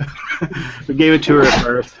gave it to her at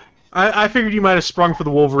birth. I figured you might have sprung for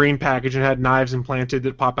the Wolverine package and had knives implanted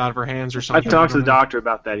that pop out of her hands or something. I talked to the doctor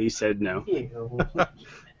about that. He said no.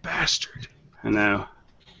 Bastard. I know.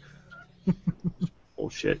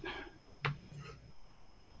 Bullshit.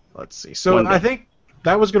 Let's see. So I think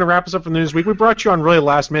that was going to wrap us up for the news week. We brought you on really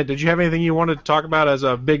last minute. Did you have anything you wanted to talk about as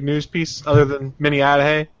a big news piece other than Mini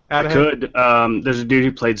Adahy? I could. There's a dude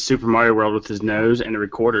who played Super Mario World with his nose and a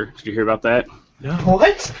recorder. Did you hear about that? No.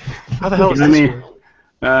 What? How the hell is this?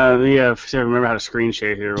 Yeah, see, I remember how to screen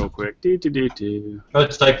share here real quick.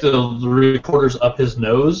 It's like the recorder's up his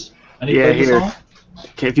nose. Yeah, here.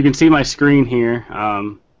 Okay, if you can see my screen here.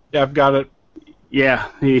 Yeah, I've got it. Yeah,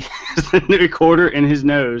 he has the recorder in his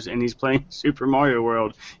nose, and he's playing Super Mario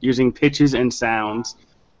World using pitches and sounds.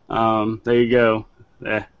 There you go.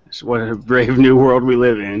 What a brave new world we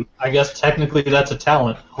live in. I guess technically that's a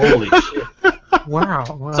talent. Holy shit.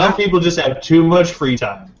 Wow. Some people just have too much free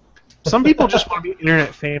time. Some people just want to be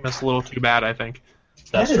internet famous a little too bad, I think.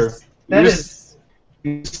 That's true. That is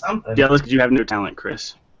something. Jealous because you have no talent,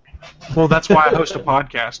 Chris. Well, that's why I host a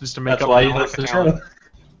podcast, is to make That's up why for you lack listen of to talent. it.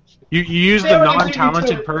 You use the Yeah, but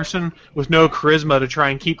non-talented you- person with no charisma to try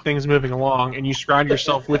and keep things moving along, and you surround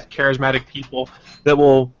yourself with charismatic people that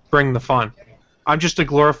will bring the fun. I'm just a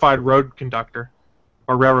glorified road conductor,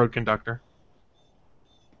 or railroad conductor.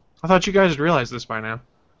 I thought you guys had realized this by now.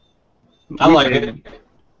 I like it.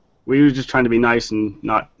 We were just trying to be nice and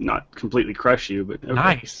not completely crush you, but okay.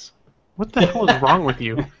 Nice. What the hell is wrong with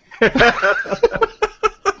you?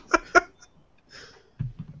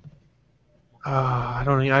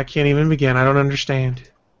 I can't even begin. I don't understand.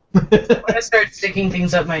 I'm gonna start sticking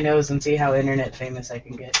things up my nose and see how internet famous I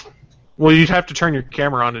can get. Well, you'd have to turn your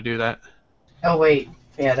camera on to do that. Oh wait,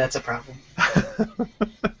 yeah, that's a problem.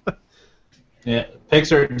 Yeah,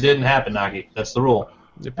 Pixar didn't happen, Nagi. That's the rule.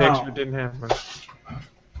 The picture Oh. didn't happen.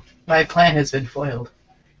 My plan has been foiled.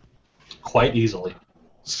 Quite easily.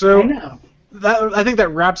 So I know. I think that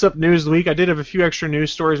wraps up news of the week. I did have a few extra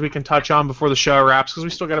news stories we can touch on before the show wraps, because we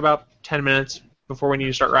still got about 10 minutes before we need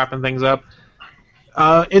to start wrapping things up.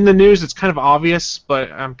 In the news, it's kind of obvious,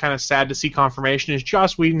 but I'm kind of sad to see confirmation, is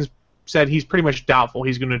Joss Whedon said he's pretty much doubtful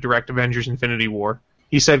he's going to direct Avengers Infinity War.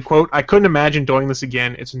 He said, quote, "I couldn't imagine doing this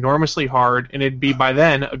again. It's enormously hard, and it'd be by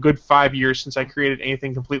then a good 5 years since I created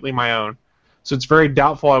anything completely my own. So it's very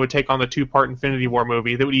doubtful I would take on the 2-part Infinity War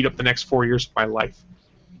movie that would eat up the next 4 years of my life."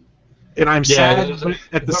 And I'm sad, but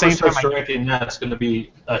at the same time, directing that's going to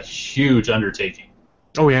be a huge undertaking.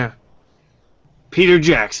 Oh yeah, Peter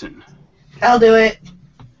Jackson. I'll do it.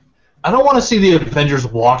 I don't want to see the Avengers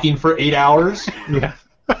walking for 8 hours. yeah.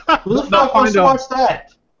 Who the fuck wants to watch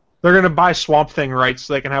that? They're gonna buy Swamp Thing rights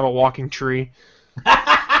so they can have a walking tree.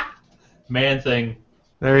 Man Thing.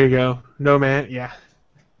 There you go. No man. Yeah.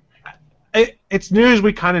 It's news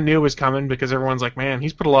we kind of knew was coming because everyone's like, man,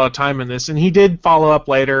 he's put a lot of time in this. And he did follow up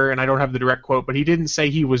later, and I don't have the direct quote, but he didn't say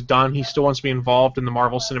he was done. He still wants to be involved in the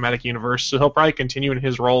Marvel Cinematic Universe, so he'll probably continue in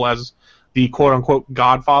his role as the quote-unquote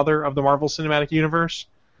godfather of the Marvel Cinematic Universe.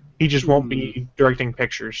 He just won't be directing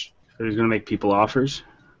pictures. So he's going to make people offers?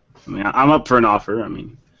 I mean, I'm up for an offer. I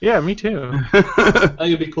mean, yeah, me too. I think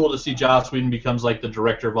it'd be cool to see Joss Whedon becomes like the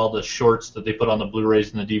director of all the shorts that they put on the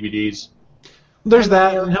Blu-rays and the DVDs. There's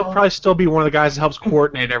that, and he'll probably still be one of the guys that helps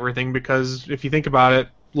coordinate everything, because if you think about it,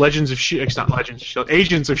 Agents of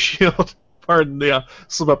S.H.I.E.L.D., pardon the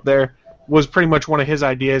slip up there, was pretty much one of his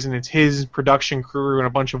ideas, and it's his production crew and a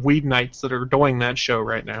bunch of Whedonites that are doing that show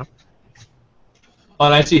right now. Oh,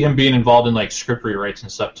 and I see him being involved in like script rewrites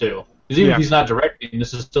and stuff too. Because even Yeah. if he's not directing,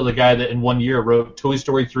 this is still the guy that in 1 year wrote Toy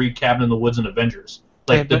Story 3, Cabin in the Woods, and Avengers.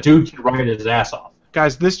 Like, Yeah, the but- dude can write his ass off.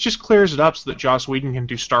 Guys, this just clears it up so that Joss Whedon can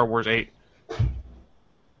do Star Wars 8.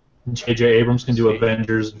 J.J. Abrams can do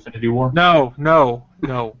Avengers Infinity War. No.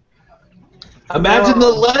 Imagine the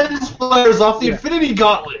lens flares off the Infinity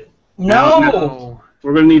Gauntlet. No.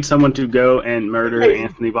 we're going to need someone to go and murder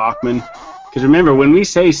Anthony Bachman. Because remember, when we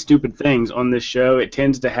say stupid things on this show, it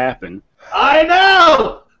tends to happen. I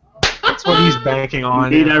know! That's what he's banking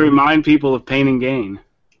on. Need I remind people of Pain and Gain?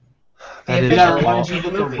 That And is that all. reminds you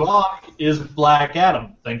that The Rock is Black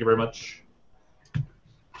Adam. Thank you very much.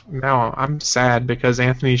 No, I'm sad because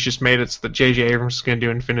Anthony's just made it so that J.J. Abrams is going to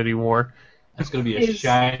do Infinity War. That's going to be a Is-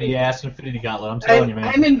 shiny ass Infinity Gauntlet. I'm telling you,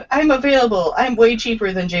 man. I'm available. I'm way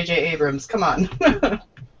cheaper than J.J. Abrams. Come on.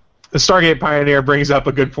 The Stargate Pioneer brings up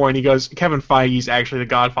a good point. He goes, Kevin Feige's actually the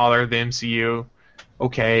godfather of the MCU.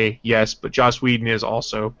 Okay, yes, but Joss Whedon is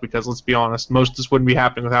also, because let's be honest, most of this wouldn't be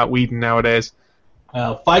happening without Whedon nowadays.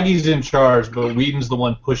 Feige's in charge, but Whedon's the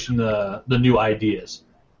one pushing the new ideas.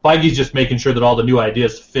 Feige's just making sure that all the new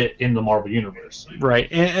ideas fit in the Marvel Universe. Right,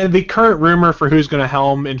 and the current rumor for who's going to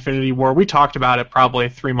helm Infinity War, we talked about it probably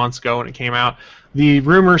 3 months ago when it came out. The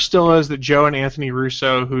rumor still is that Joe and Anthony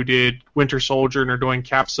Russo, who did Winter Soldier and are doing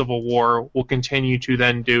Cap Civil War, will continue to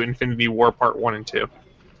then do Infinity War Part 1 and 2.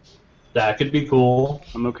 That could be cool.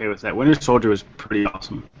 I'm okay with that. Winter Soldier was pretty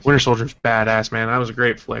awesome. Winter Soldier's badass, man. That was a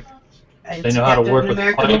great flick. They know how to work with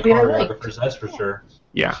fine choreographers, that's for sure.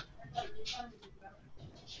 Yeah.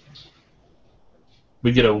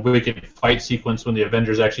 We get a wicked fight sequence when the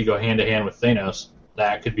Avengers actually go hand-to-hand with Thanos.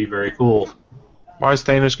 That could be very cool. Why is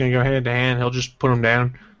Thanos going to go hand to hand? He'll just put him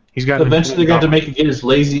down. He's got. Eventually, they're going to make him get his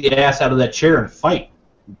lazy ass out of that chair and fight.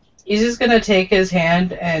 He's just gonna take his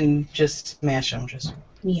hand and just smash him. Just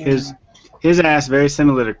His ass, very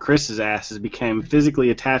similar to Chris's ass, has become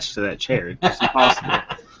physically attached to that chair. It's impossible.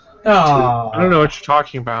 Oh. I don't know what you're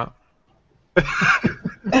talking about.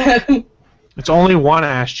 It's only one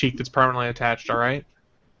ass cheek that's permanently attached. All right,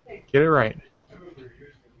 get it right.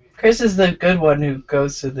 Chris is the good one who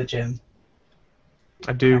goes to the gym.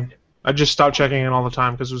 I do. I just stopped checking in all the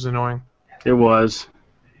time because it was annoying. It was.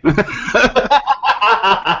 Tell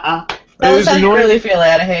us how you really feel,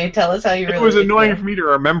 Adahy. Tell us how you really feel. It was annoying for me to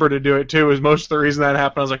remember to do it, too, was most of the reason that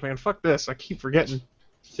happened. I was like, man, fuck this. I keep forgetting.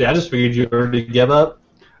 See, I just figured you already give up.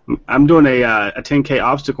 I'm doing a 10K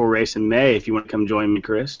obstacle race in May if you want to come join me,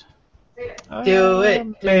 Chris. Do it.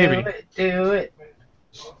 Maybe. Do it.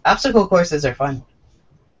 Obstacle courses are fun.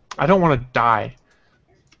 I don't want to die.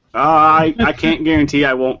 I can't guarantee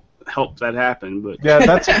I won't help that happen, but yeah,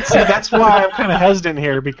 that's why I'm kind of hesitant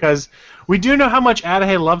here, because we do know how much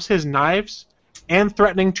Adahy loves his knives and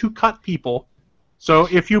threatening to cut people. So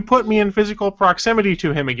if you put me in physical proximity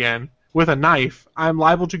to him again with a knife, I'm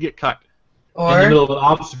liable to get cut. Or in the middle of an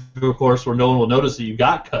obstacle course where no one will notice that you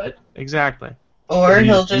got cut. Exactly. Or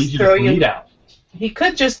he'll He's just throw you. out. He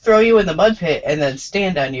could just throw you in the mud pit and then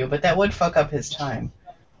stand on you, but that would fuck up his time.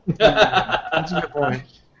 That's a good point.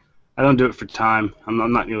 I don't do it for time.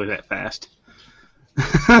 I'm not nearly that fast.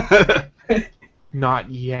 Not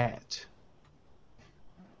yet.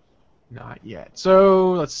 Not yet.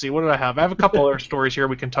 So let's see. What do I have? I have a couple other stories here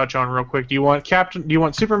we can touch on real quick. Do you want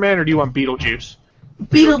Superman or do you want Beetlejuice?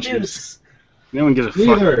 Beetlejuice. No one gives a fuck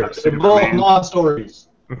Neither. about They're both Superman. law stories.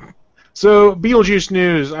 So Beetlejuice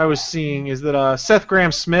news I was seeing is that Seth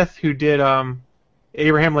Grahame-Smith, who did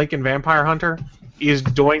Abraham Lincoln Vampire Hunter, is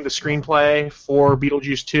doing the screenplay for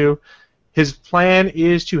Beetlejuice 2. His plan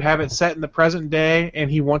is to have it set in the present day, and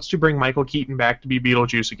he wants to bring Michael Keaton back to be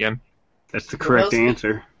Beetlejuice again. That's the correct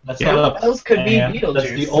answer. That's Yeah. not What else could be and Beetlejuice?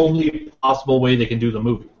 That's the only possible way they can do the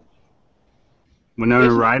movie.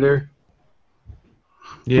 Winona Ryder.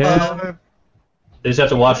 Yeah. They just have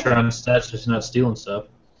to watch her on set so she's not stealing stuff.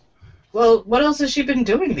 Well, what else has she been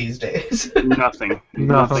doing these days? Nothing.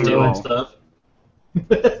 Nothing. at all. Stealing stuff.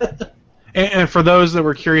 And for those that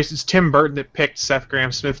were curious, it's Tim Burton that picked Seth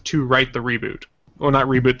Grahame-Smith to write the reboot. Well, not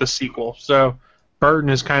reboot, the sequel. So Burton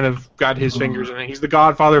has kind of got his fingers in it. He's the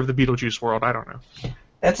godfather of the Beetlejuice world. I don't know.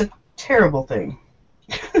 That's a terrible thing.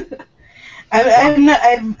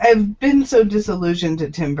 I've been so disillusioned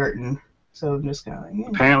at Tim Burton, so I'm just kind of like, yeah.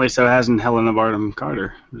 Apparently, so hasn't Helena Bonham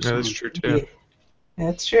Carter. Yeah, that's true too. Yeah.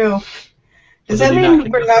 That's true. Does Did that he mean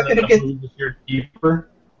get we're not going to get... this year deeper?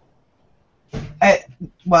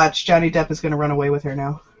 Watch, Johnny Depp is going to run away with her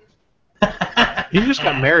now. He just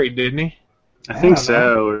got married, didn't he? I think don't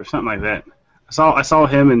so, or something like that. I saw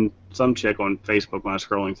him and some chick on Facebook when I was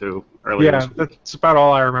scrolling through earlier. Yeah, this week. that's about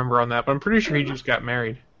all I remember on that. But I'm pretty sure he just got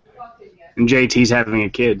married. And JT's having a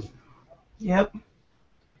kid. Yep.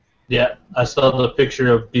 Yeah, I saw the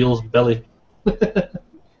picture of Beale's belly.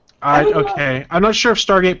 Okay. I'm not sure if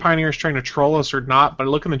Stargate Pioneer is trying to troll us or not, but I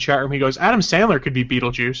look in the chat room. He goes, Adam Sandler could be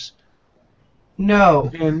Beetlejuice. No,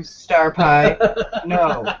 And Star Pie.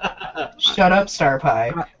 No. Shut up, Star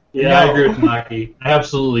Pie. Yeah, No. I agree with Maki.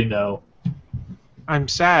 Absolutely no. I'm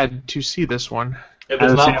sad to see this one. If it's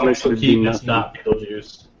Adam not Sandler Michael should be Keaton, it's nothing. not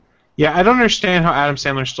Beetlejuice. Yeah, I don't understand how Adam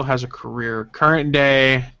Sandler still has a career. Current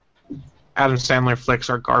day Adam Sandler flicks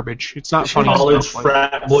are garbage. It's not funny. College stuff like-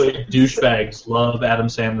 frat boy douchebags love Adam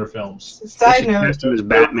Sandler films. Side note, Rest of his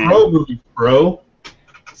Batman. Bro movie, bro.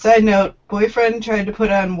 Side note, boyfriend tried to put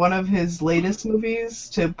on one of his latest movies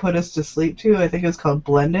to put us to sleep to. I think it was called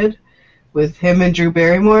Blended, with him and Drew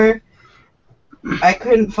Barrymore. I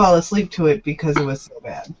couldn't fall asleep to it because it was so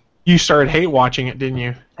bad. You started hate watching it, didn't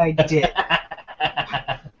you? I did.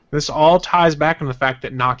 This all ties back on the fact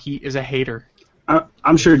that Naki is a hater.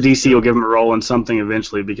 I'm sure DC will give him a role in something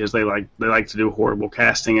eventually because they like to do horrible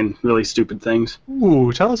casting and really stupid things.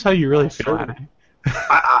 Ooh, tell us how you really feel about it.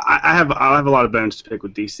 I have a lot of bones to pick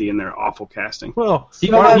with DC and their awful casting. Well, He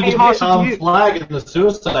No, I wanted mean, to toss get it to Tom you. Flag in the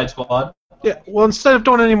Suicide Squad. Yeah, well, instead of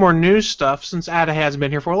doing any more news stuff, since Ada hasn't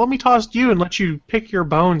been here for, let me toss to you and let you pick your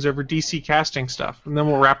bones over DC casting stuff, and then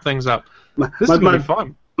we'll wrap things up. This is going to be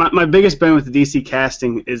fun. My biggest bone with the DC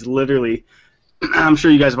casting is literally, I'm sure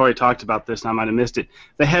you guys have already talked about this and I might have missed it.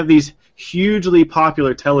 They have these hugely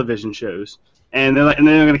popular television shows, and they're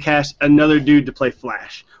going to cast another dude to play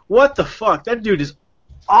Flash. What the fuck? That dude is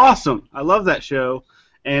awesome. I love that show,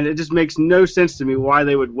 and it just makes no sense to me why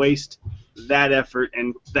they would waste that effort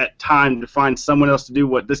and that time to find someone else to do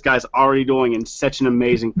what this guy's already doing in such an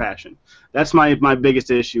amazing fashion. That's my biggest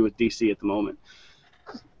issue with DC at the moment.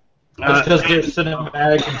 That's because their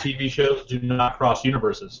cinematic and TV shows do not cross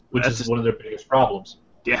universes, which is one of their biggest problems.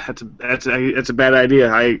 Yeah, that's a bad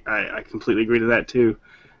idea. I completely agree to that too.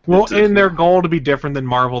 Well, in their goal to be different than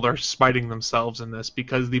Marvel, they're spiting themselves in this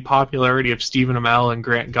because the popularity of Stephen Amell and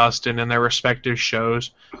Grant Gustin and their respective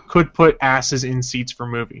shows could put asses in seats for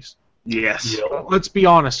movies. Yes. Let's be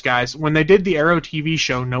honest, guys. When they did the Arrow TV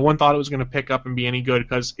show, no one thought it was going to pick up and be any good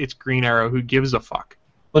because it's Green Arrow. Who gives a fuck?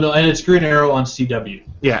 Well, no, and it's Green Arrow on CW.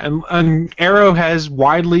 Yeah, and Arrow has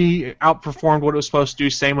widely outperformed what it was supposed to do.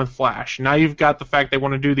 Same with Flash. Now you've got the fact they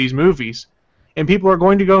want to do these movies, and people are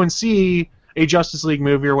going to go and see a Justice League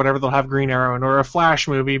movie or whatever. They'll have Green Arrow or a Flash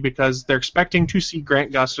movie because they're expecting to see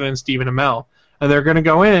Grant Gustin and Stephen Amell, and they're going to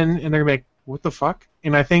go in and they're going to be like, what the fuck?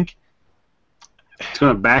 And I think it's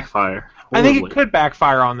going to backfire. I think it could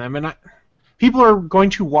backfire on them, and people are going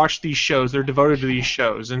to watch these shows. They're devoted to these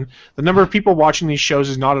shows, and the number of people watching these shows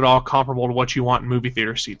is not at all comparable to what you want in movie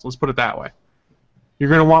theater seats. Let's put it that way. You're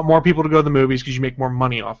going to want more people to go to the movies because you make more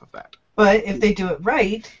money off of that. But if they do it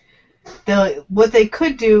right, what they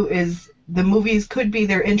could do is the movies could be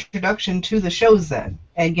their introduction to the shows then,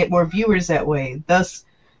 and get more viewers that way, thus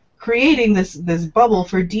creating this bubble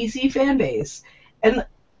for DC fan base. And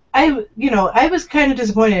I was kind of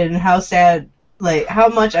disappointed in how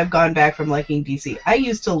much I've gone back from liking DC. I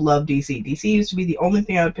used to love DC. DC used to be the only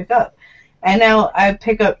thing I would pick up. And now I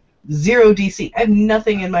pick up zero DC. I have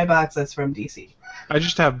nothing in my box that's from DC. I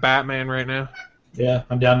just have Batman right now. Yeah,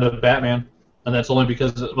 I'm down to Batman. And that's only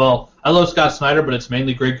because, well, I love Scott Snyder, but it's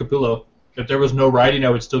mainly Greg Capullo. If there was no writing, I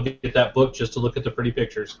would still get that book just to look at the pretty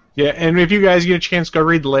pictures. Yeah, and if you guys get a chance, go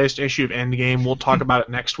read the latest issue of Endgame. We'll talk about it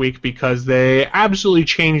next week because they absolutely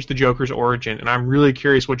changed the Joker's origin, and I'm really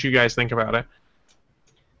curious what you guys think about it.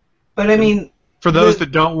 But I mean, for those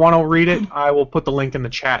that don't want to read it, I will put the link in the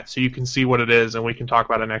chat so you can see what it is, and we can talk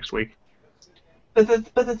about it next week. But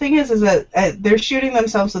the thing is that they're shooting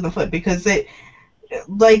themselves in the foot because they,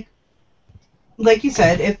 like you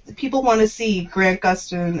said, if people want to see Grant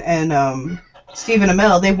Gustin and Stephen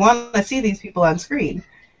Amell, they want to see these people on screen.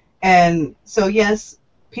 And so, yes,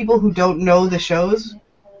 people who don't know the shows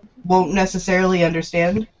won't necessarily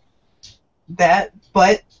understand that,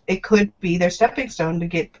 but it could be their stepping stone to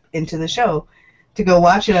get into the show, to go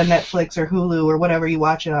watch it on Netflix or Hulu or whatever you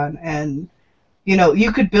watch it on. And,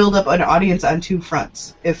 you could build up an audience on two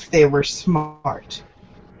fronts if they were smart.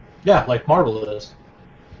 Yeah, like Marvel is.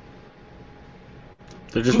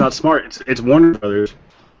 They're just not smart. It's Warner Brothers.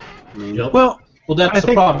 I mean, Yep. Well, that's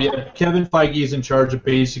the problem. Yeah, Kevin Feige is in charge of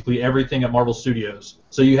basically everything at Marvel Studios.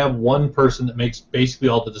 So you have one person that makes basically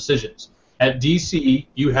all the decisions. At DC,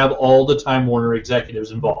 you have all the Time Warner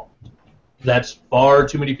executives involved. That's far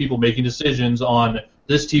too many people making decisions on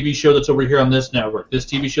this TV show that's over here on this network, this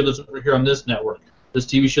TV show that's over here on this network, this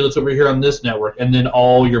TV show that's over here on this network, and then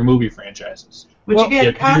all your movie franchises. Which you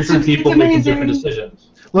get different people making different decisions.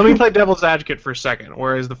 Let me play devil's advocate for a second,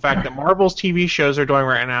 whereas the fact that Marvel's TV shows are doing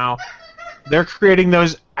right now, they're creating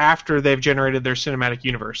those after they've generated their cinematic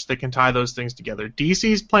universe. They can tie those things together.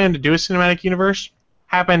 DC's plan to do a cinematic universe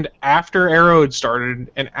happened after Arrow had started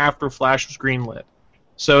and after Flash was greenlit.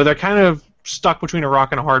 So they're kind of stuck between a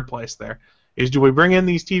rock and a hard place there. Do we bring in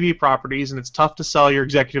these TV properties, and it's tough to sell your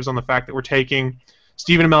executives on the fact that we're taking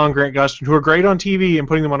Stephen Amell and Grant Gustin, who are great on TV, and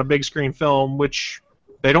putting them on a big screen film, which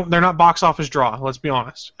they're not box office draw, let's be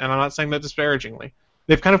honest. And I'm not saying that disparagingly.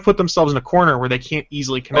 They've kind of put themselves in a corner where they can't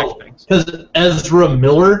easily connect things. Because Ezra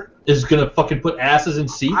Miller is going to fucking put asses in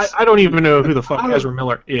seats? I don't even know who the fuck Ezra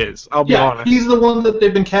Miller is, I'll be honest. He's the one that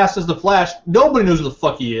they've been cast as the Flash. Nobody knows who the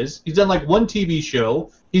fuck he is. He's done like one TV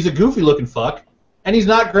show. He's a goofy-looking fuck. And he's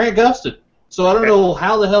not Grant Gustin. So I don't know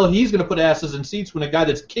how the hell he's going to put asses in seats when a guy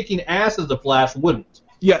that's kicking ass as the Flash wouldn't.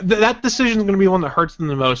 Yeah, that decision is going to be one that hurts them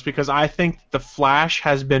the most because I think the Flash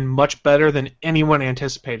has been much better than anyone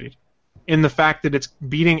anticipated. In the fact that it's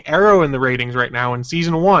beating Arrow in the ratings right now in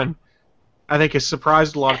Season 1, I think has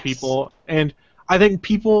surprised a lot of people. And I think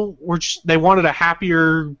people they wanted a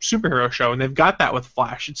happier superhero show, and they've got that with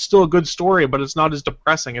Flash. It's still a good story, but it's not as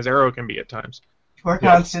depressing as Arrow can be at times. Or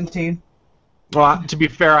Constantine. Well, to be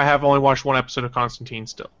fair, I have only watched one episode of Constantine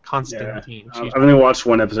still. Constantine. Yeah. I've only watched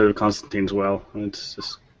one episode of Constantine as well. It's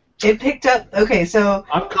just... It picked up... Okay, so...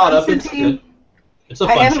 I'm caught up. It's good. It's a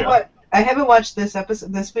fun show. I haven't watched this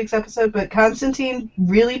week's episode, but Constantine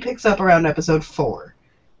really picks up around episode 4.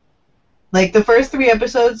 Like, the first 3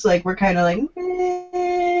 episodes, were kind of like,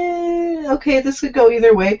 okay, this could go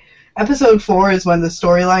either way. Episode 4 is when the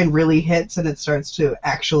storyline really hits and it starts to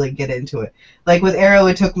actually get into it. Like with Arrow,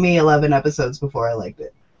 it took me 11 episodes before I liked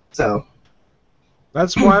it. So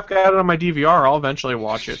that's why I've got it on my DVR. I'll eventually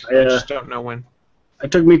watch it. I just don't know when.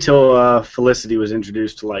 It took me till Felicity was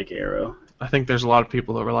introduced to like Arrow. I think there's a lot of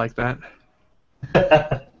people that were like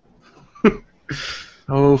that.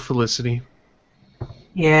 Oh, Felicity.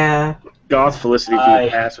 Yeah. Goth Felicity from the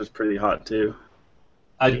past was pretty hot too.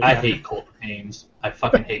 I hate Colton Haynes. I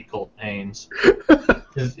fucking hate Colton Haynes.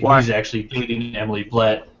 He's actually dating Emily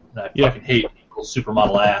Blatt. And I fucking hate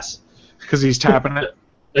supermodel ass. Because he's tapping it?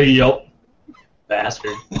 Yup.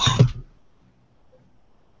 Bastard.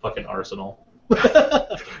 Fucking Arsenal.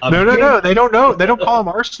 No. They don't know. They don't call him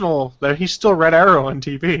Arsenal. He's still Red Arrow on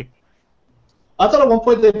TV. I thought at one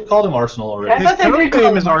point they called him Arsenal already. His code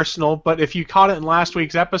name is Arsenal, but if you caught it in last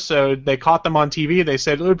week's episode, they caught them on TV. They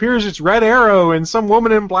said, it appears it's Red Arrow and some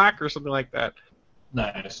woman in black or something like that.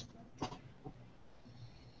 Nice.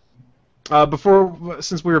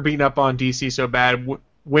 Since we were beating up on DC so bad,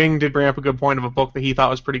 Wing did bring up a good point of a book that he thought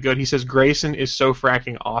was pretty good. He says, Grayson is so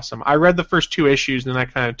fracking awesome. I read the first 2 issues, and then I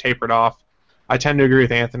kind of tapered off. I tend to agree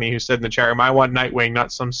with Anthony, who said in the chat room, I want Nightwing,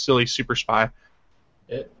 not some silly super spy.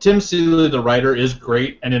 Tim Seeley, the writer, is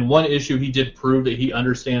great, and in one issue he did prove that he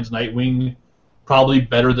understands Nightwing probably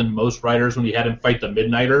better than most writers when he had him fight the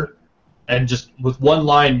Midnighter. And just with one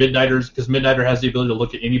line, because Midnighter has the ability to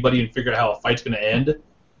look at anybody and figure out how a fight's going to end,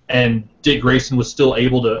 and Dick Grayson was still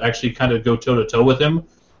able to actually kind of go toe-to-toe with him.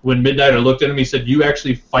 When Midnighter looked at him, he said, you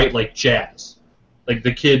actually fight like jazz. Like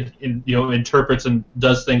the kid interprets and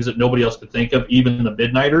does things that nobody else could think of, even the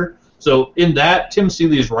Midnighter. So in that, Tim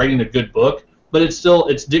Seeley is writing a good book. But it's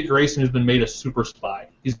Dick Grayson who's been made a super spy.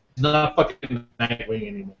 He's not fucking Nightwing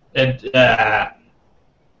anymore. And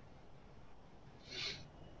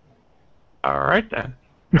all right then.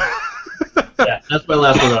 Yeah, that's my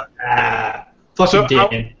last word. Fucking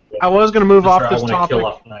Dan. I was going to move off this topic. topic. Kill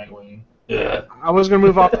off Nightwing. Yeah. I was going to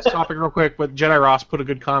move off this topic real quick, but Jedi Ross put a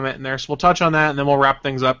good comment in there, so we'll touch on that and then we'll wrap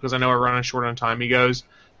things up because I know we're running short on time. He goes,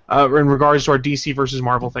 in regards to our DC versus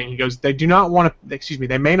Marvel thing, he goes, they may not want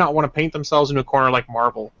to paint themselves into a corner like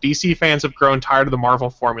Marvel. DC fans have grown tired of the Marvel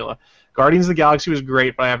formula. Guardians of the Galaxy was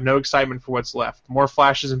great, but I have no excitement for what's left. The more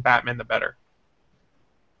Flashes and Batman, the better.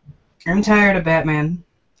 I'm tired of Batman.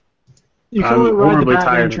 You can only ride the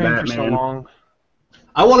Batman train for so long.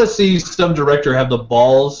 I want to see some director have the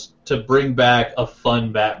balls to bring back a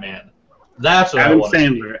fun Batman. That's what Adam I want to see.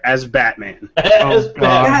 Sandler as Batman. As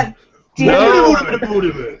Batman. No.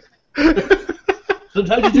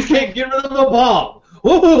 Sometimes you just can't get rid of the bomb.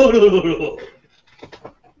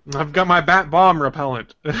 I've got my bat bomb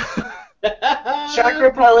repellent. Shark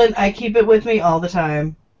repellent, I keep it with me all the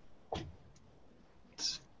time.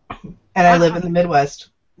 And I live in the Midwest.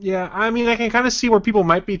 Yeah, I mean, I can kind of see where people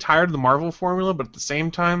might be tired of the Marvel formula, but at the same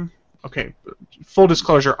time, okay, full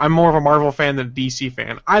disclosure, I'm more of a Marvel fan than a DC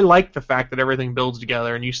fan. I like the fact that everything builds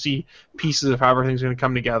together and you see pieces of how everything's going to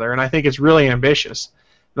come together, and I think it's really ambitious.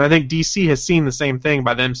 And I think DC has seen the same thing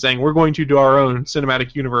by them saying, we're going to do our own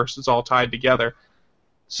cinematic universe that's all tied together.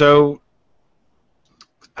 So,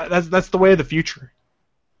 that's the way of the future.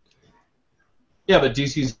 Yeah, but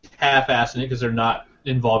DC's half-assing it because they're not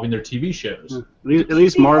involving their TV shows. At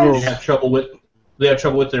least Marvel. They have trouble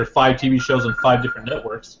with their 5 TV shows on 5 different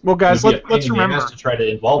networks. Well, guys, let's remember to try to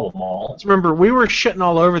involve them all. Let's remember, we were shitting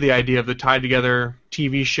all over the idea of the tied together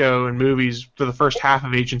TV show and movies for the first half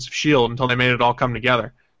of Agents of S.H.I.E.L.D. until they made it all come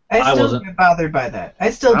together. I still get bothered by that. I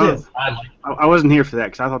still do. I wasn't here for that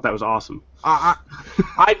because I thought that was awesome.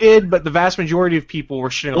 I did, but the vast majority of people were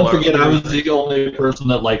shitting all over. Don't forget, I was the only person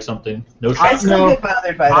that liked something. No shot. I still get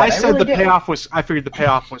bothered by that. I said really the payoff was. I figured the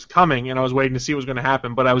payoff was coming, and I was waiting to see what was going to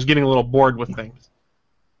happen. But I was getting a little bored with things.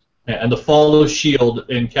 Yeah, and the fall of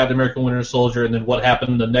S.H.I.E.L.D. in Captain America: Winter Soldier, and then what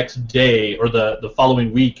happened the next day or the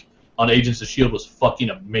following week on Agents of S.H.I.E.L.D. was fucking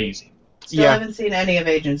amazing. Still haven't seen any of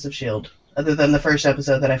Agents of S.H.I.E.L.D. other than the first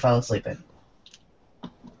episode that I fell asleep in.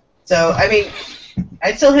 So, I mean,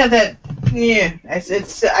 I still have that,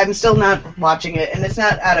 I'm still not watching it, and it's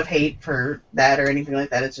not out of hate for that or anything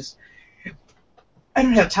like that, it's just, I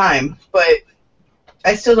don't have time, but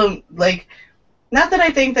I still don't, not that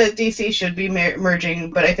I think that DC should be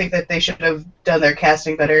merging, but I think that they should have done their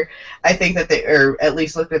casting better. I think that or at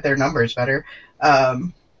least looked at their numbers better.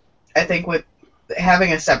 I think with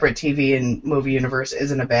having a separate TV and movie universe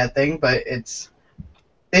isn't a bad thing, but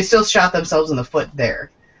they still shot themselves in the foot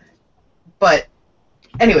there. But,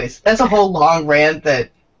 anyways, that's a whole long rant that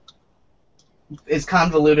is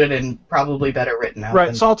convoluted and probably better written out.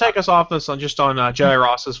 Right, so I'll take us off this on Jedi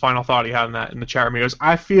Ross's final thought he had in the chat room. He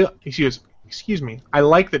goes, excuse me, I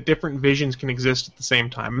like that different visions can exist at the same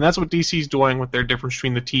time. And that's what DC's doing with their difference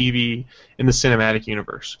between the TV and the cinematic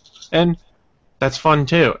universe. And that's fun,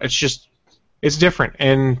 too. It's different.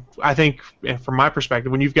 And I think, from my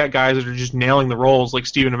perspective, when you've got guys that are just nailing the roles like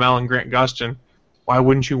Stephen Amell and Grant Gustin, why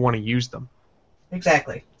wouldn't you want to use them?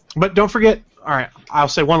 Exactly. But don't forget, all right, I'll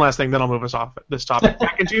say one last thing, then I'll move us off this topic.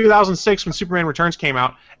 Back in 2006, when Superman Returns came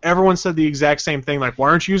out, everyone said the exact same thing, like, why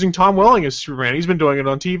aren't you using Tom Welling as Superman? He's been doing it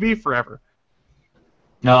on TV forever.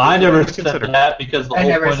 No, I never said that because the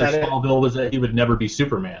whole point of said Smallville was that he would never be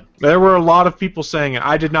Superman. There were a lot of people saying it.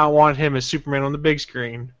 I did not want him as Superman on the big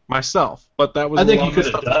screen myself, but that was. I think he could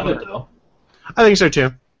have done it though. I think so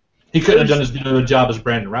too. He couldn't have done as good a job as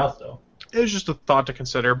Brandon Routh though. it was just a thought to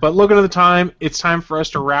consider. But looking at the time, it's time for us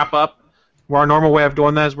to wrap up. Our normal way of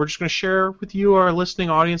doing that is we're just going to share with you, our listening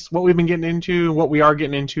audience, what we've been getting into, what we are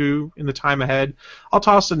getting into in the time ahead. I'll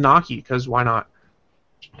toss to Naki, because why not?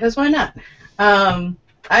 Because why not? I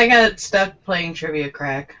got stuck playing Trivia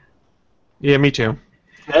Crack. Yeah, me too.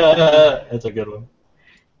 That's a good one.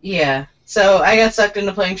 Yeah, so I got sucked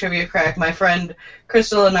into playing Trivia Crack. My friend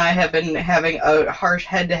Crystal and I have been having a harsh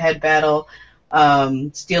head-to-head battle,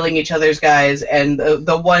 stealing each other's guys, and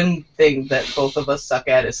the one thing that both of us suck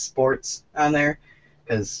at is sports on there,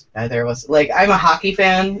 because neither of us, like, I'm a hockey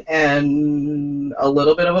fan and a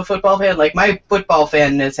little bit of a football fan. Like, my football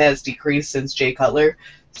fanness has decreased since Jay Cutler,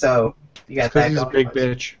 so you got that going. He's a big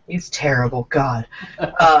bitch. He's terrible, God.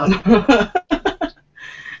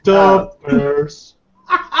 Dumpers.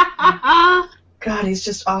 God, he's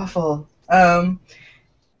just awful.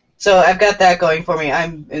 So I've got that going for me.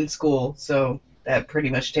 I'm in school, so that pretty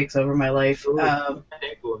much takes over my life.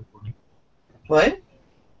 What?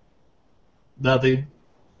 Nothing.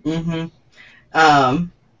 Although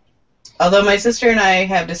my sister and I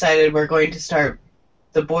have decided we're going to start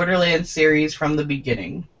the Borderlands series from the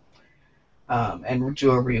beginning, and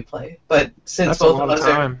do a replay. But since both of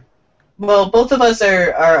us both of us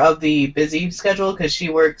are of the busy schedule because she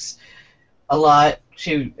works a lot.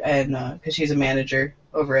 Because she's a manager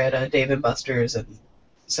over at Dave & Buster's, and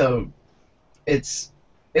so it's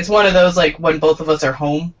one of those, like, when both of us are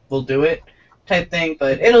home, we'll do it type thing.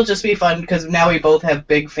 But it'll just be fun because now we both have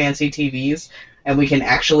big fancy TVs and we can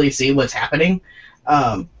actually see what's happening.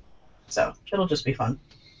 So it'll just be fun.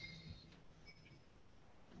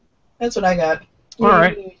 That's what I got. All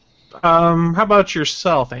right. How about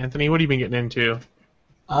yourself, Anthony? What have you been getting into?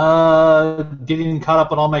 Getting caught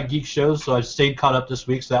up on all my geek shows, so I stayed caught up this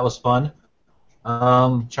week, so that was fun.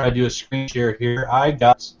 Try to do a screen share here. I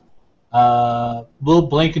got Will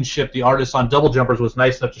Blankenship, the artist on Double Jumpers, was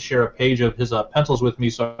nice enough to share a page of his pencils with me,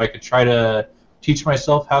 so I could try to teach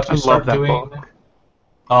myself how to start doing. Book.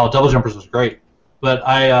 Oh, Double Jumpers was great, but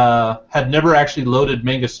I had never actually loaded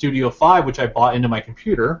Manga Studio 5, which I bought into my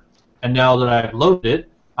computer, and now that I've loaded it,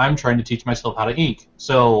 I'm trying to teach myself how to ink.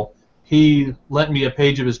 So he lent me a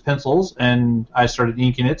page of his pencils, and I started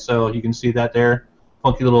inking it, so you can see that there.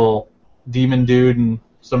 Funky little demon dude and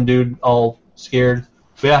some dude all scared.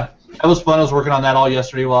 But yeah, that was fun. I was working on that all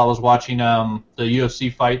yesterday while I was watching the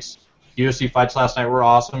UFC fights. The UFC fights last night were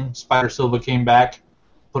awesome. Spider Silva came back,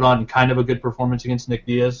 put on kind of a good performance against Nick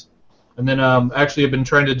Diaz. And then actually I've been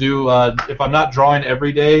trying to do, if I'm not drawing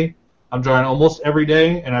every day, I'm drawing almost every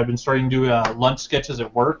day, and I've been starting to do lunch sketches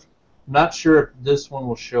at work. I'm not sure if this one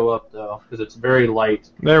will show up, though, because it's very light.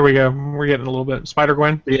 There we go. We're getting a little bit.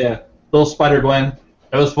 Spider-Gwen? Yeah, little Spider-Gwen.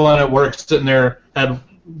 It was fun at work, sitting there, had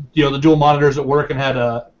the dual monitors at work, and had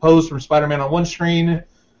a pose from Spider-Man on one screen,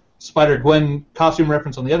 Spider-Gwen costume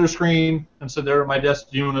reference on the other screen, and sit there at my desk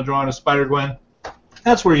doing a drawing of Spider-Gwen.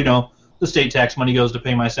 That's where, the state tax money goes to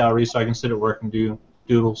pay my salary so I can sit at work and do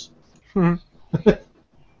doodles.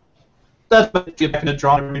 That's but get back into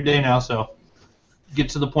drawing every day now, so get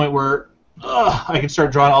to the point where I can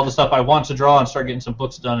start drawing all the stuff I want to draw and start getting some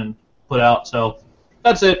books done and put out. So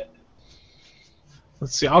that's it.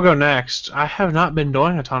 Let's see. I'll go next. I have not been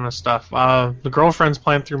doing a ton of stuff. The girlfriend's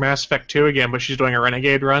playing through Mass Effect 2 again, but she's doing a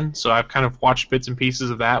Renegade run, so I've kind of watched bits and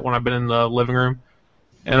pieces of that when I've been in the living room.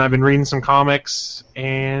 And I've been reading some comics,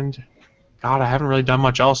 and God, I haven't really done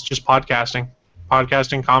much else, just podcasting.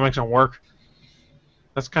 Podcasting, comics, and work.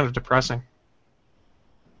 That's kind of depressing.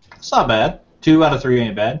 It's not bad. 2 out of 3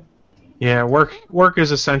 ain't bad. Yeah, work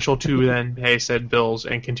is essential to then pay said bills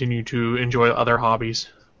and continue to enjoy other hobbies.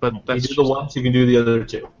 But that's you do the ones, you can do the other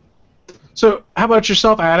 2. So, how about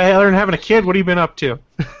yourself, Adahy? Other than having a kid, what have you been up to?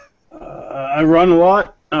 I run a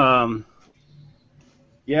lot.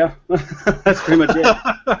 Yeah, that's pretty much it.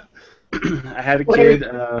 I had a kid.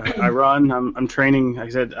 I run. I'm training. Like I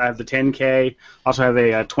said, I have the 10K. Also have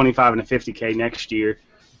a 25 and a 50K next year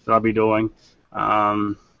that I'll be doing.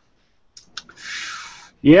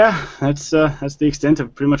 Yeah, that's the extent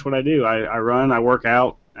of pretty much what I do. I run. I work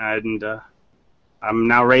out, and I'm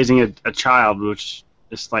now raising a child, which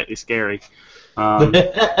is slightly scary.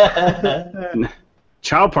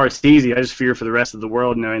 Child part's easy. I just fear for the rest of the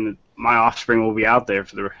world, knowing that my offspring will be out there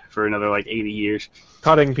for another 80 years.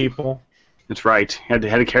 Cutting people. That's right. Had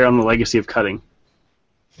to carry on the legacy of cutting.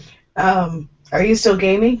 Are you still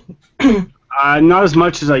gaming? Not as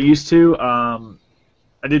much as I used to.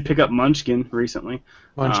 I did pick up Munchkin recently.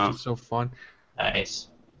 Munchkin's so fun. Nice.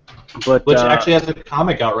 But which actually has a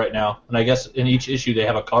comic out right now, and I guess in each issue they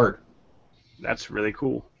have a card. That's really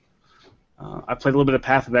cool. I played a little bit of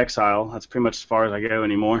Path of Exile. That's pretty much as far as I go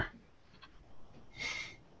anymore.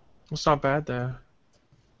 It's not bad, though.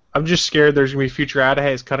 I'm just scared there's going to be future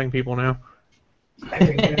Adahy's cutting people now.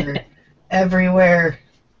 Everywhere.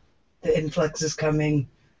 The influx is coming.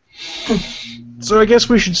 So I guess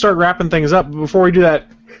we should start wrapping things up. But before we do that,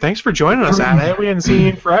 thanks for joining us, Adahy. We hadn't seen you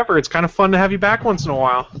in forever. It's kind of fun to have you back once in a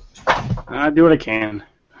while. I do what I can.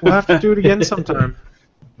 We'll have to do it again sometime.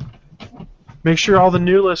 Make sure all the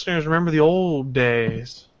new listeners remember the old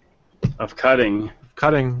days. Of cutting.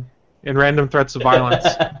 Cutting. And random threats of violence.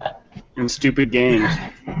 And stupid games.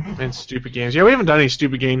 And stupid games. Yeah, we haven't done any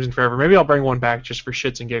stupid games in forever. Maybe I'll bring one back just for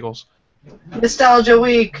shits and giggles. Nostalgia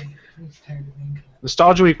Week.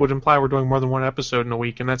 Nostalgia Week would imply we're doing more than one episode in a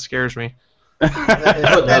week, and that scares me.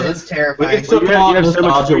 That is terrifying. We can still call it so much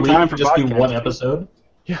Nostalgia free time Week for just do podcasting. one episode.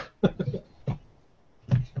 Yeah.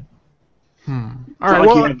 All right.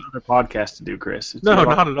 You have other podcasts to do, Chris. No,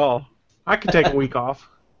 not at all. I could take a week off.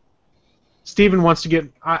 Steven wants to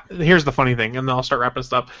get... here's the funny thing, and then I'll start wrapping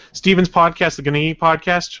stuff. Steven's podcast, the Gonna Eat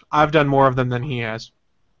podcast, I've done more of them than he has.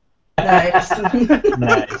 Nice.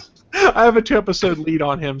 Nice. I have a 2-episode lead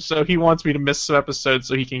on him, so he wants me to miss some episodes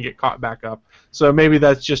so he can get caught back up. So maybe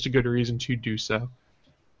that's just a good reason to do so.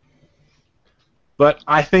 But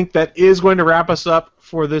I think that is going to wrap us up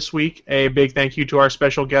for this week. A big thank you to our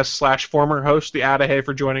special guest / former host, the Adahy,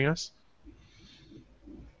 for joining us.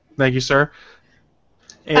 Thank you, sir.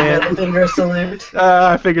 And finger salute.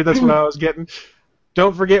 I figured that's what I was getting.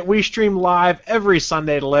 Don't forget, we stream live every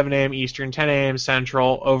Sunday at 11 a.m. Eastern, 10 a.m.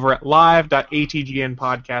 Central over at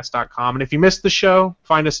live.atgnpodcast.com. And if you missed the show,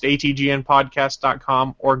 find us at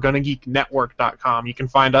atgnpodcast.com or GonnaGeekNetwork.com. You can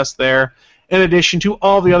find us there. In addition to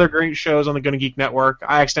all the other great shows on the Gonna Geek Network,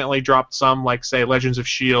 I accidentally dropped some, like, say, Legends of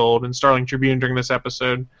S.H.I.E.L.D. and Starling Tribune during this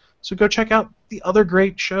episode. So go check out the other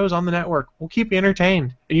great shows on the network. We'll keep you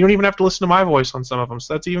entertained. And you don't even have to listen to my voice on some of them,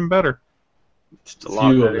 so that's even better. It's a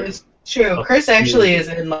lot better. It's true. Chris actually is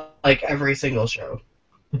in, like, every single show.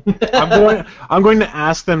 I'm going to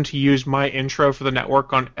ask them to use my intro for the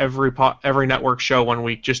network on every network show one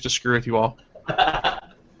week just to screw with you all.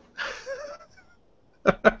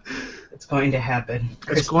 It's going to happen.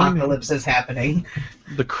 Apocalypse is happening.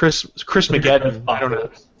 The Chrismageddon. I don't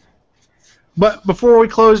know. But before we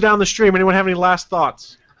close down the stream, anyone have any last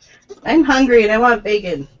thoughts? I'm hungry and I want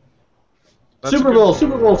bacon. Super Bowl.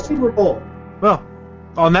 Well,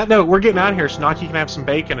 on that note, we're getting out of here, so Naki can have some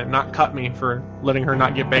bacon and not cut me for letting her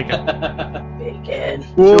not get bacon. Bacon.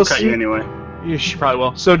 She'll cut you anyway. Yeah, she probably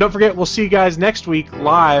will. So don't forget, we'll see you guys next week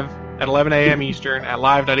live at 11 a.m. Eastern at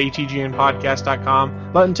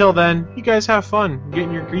live.atgnpodcast.com. But until then, you guys have fun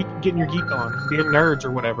getting your geek on, being nerds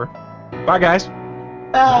or whatever. Bye, guys.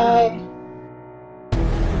 Bye.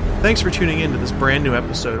 Thanks for tuning in to this brand new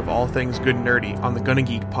episode of All Things Good and Nerdy on the Gonna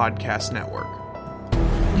Geek Podcast Network.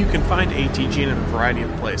 You can find ATGN in a variety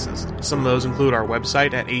of places. Some of those include our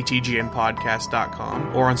website at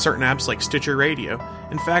atgnpodcast.com or on certain apps like Stitcher Radio.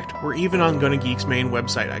 In fact, we're even on Gonna Geek's main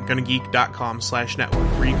website at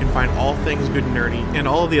gonnageek.com/network, where you can find all things good and nerdy and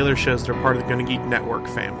all of the other shows that are part of the Gonna Geek Network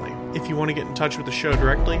family. If you want to get in touch with the show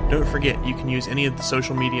directly, don't forget you can use any of the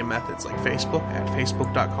social media methods like Facebook at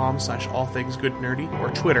facebook.com/allthingsgoodnerdy or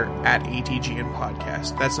Twitter at ATGN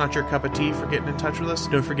Podcast. That's not your cup of tea for getting in touch with us?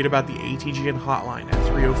 Don't forget about the ATGN hotline at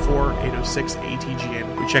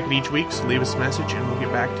 304-806-ATGN. We check it each week, so leave us a message and we'll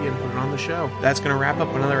get back to you and put it on the show. That's going to wrap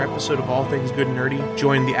up another episode of All Things Good and Nerdy.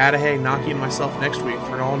 Join the Adahy, Naki, and myself next week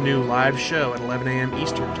for an all-new live show at 11 a.m.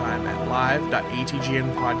 Eastern Time at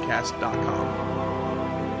live.atgnpodcast.com.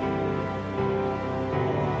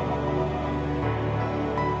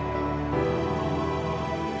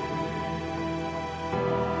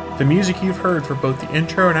 The music you've heard for both the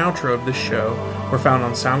intro and outro of this show were found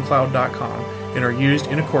on SoundCloud.com and are used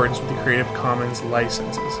in accordance with the Creative Commons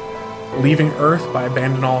licenses. Leaving Earth by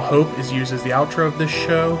Abandon All Hope is used as the outro of this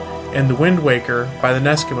show, and The Wind Waker by the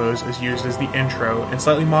Neskimos is used as the intro and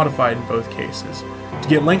slightly modified in both cases. To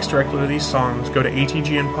get links directly to these songs, go to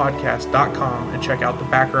atgnpodcast.com and check out the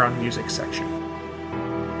background music section.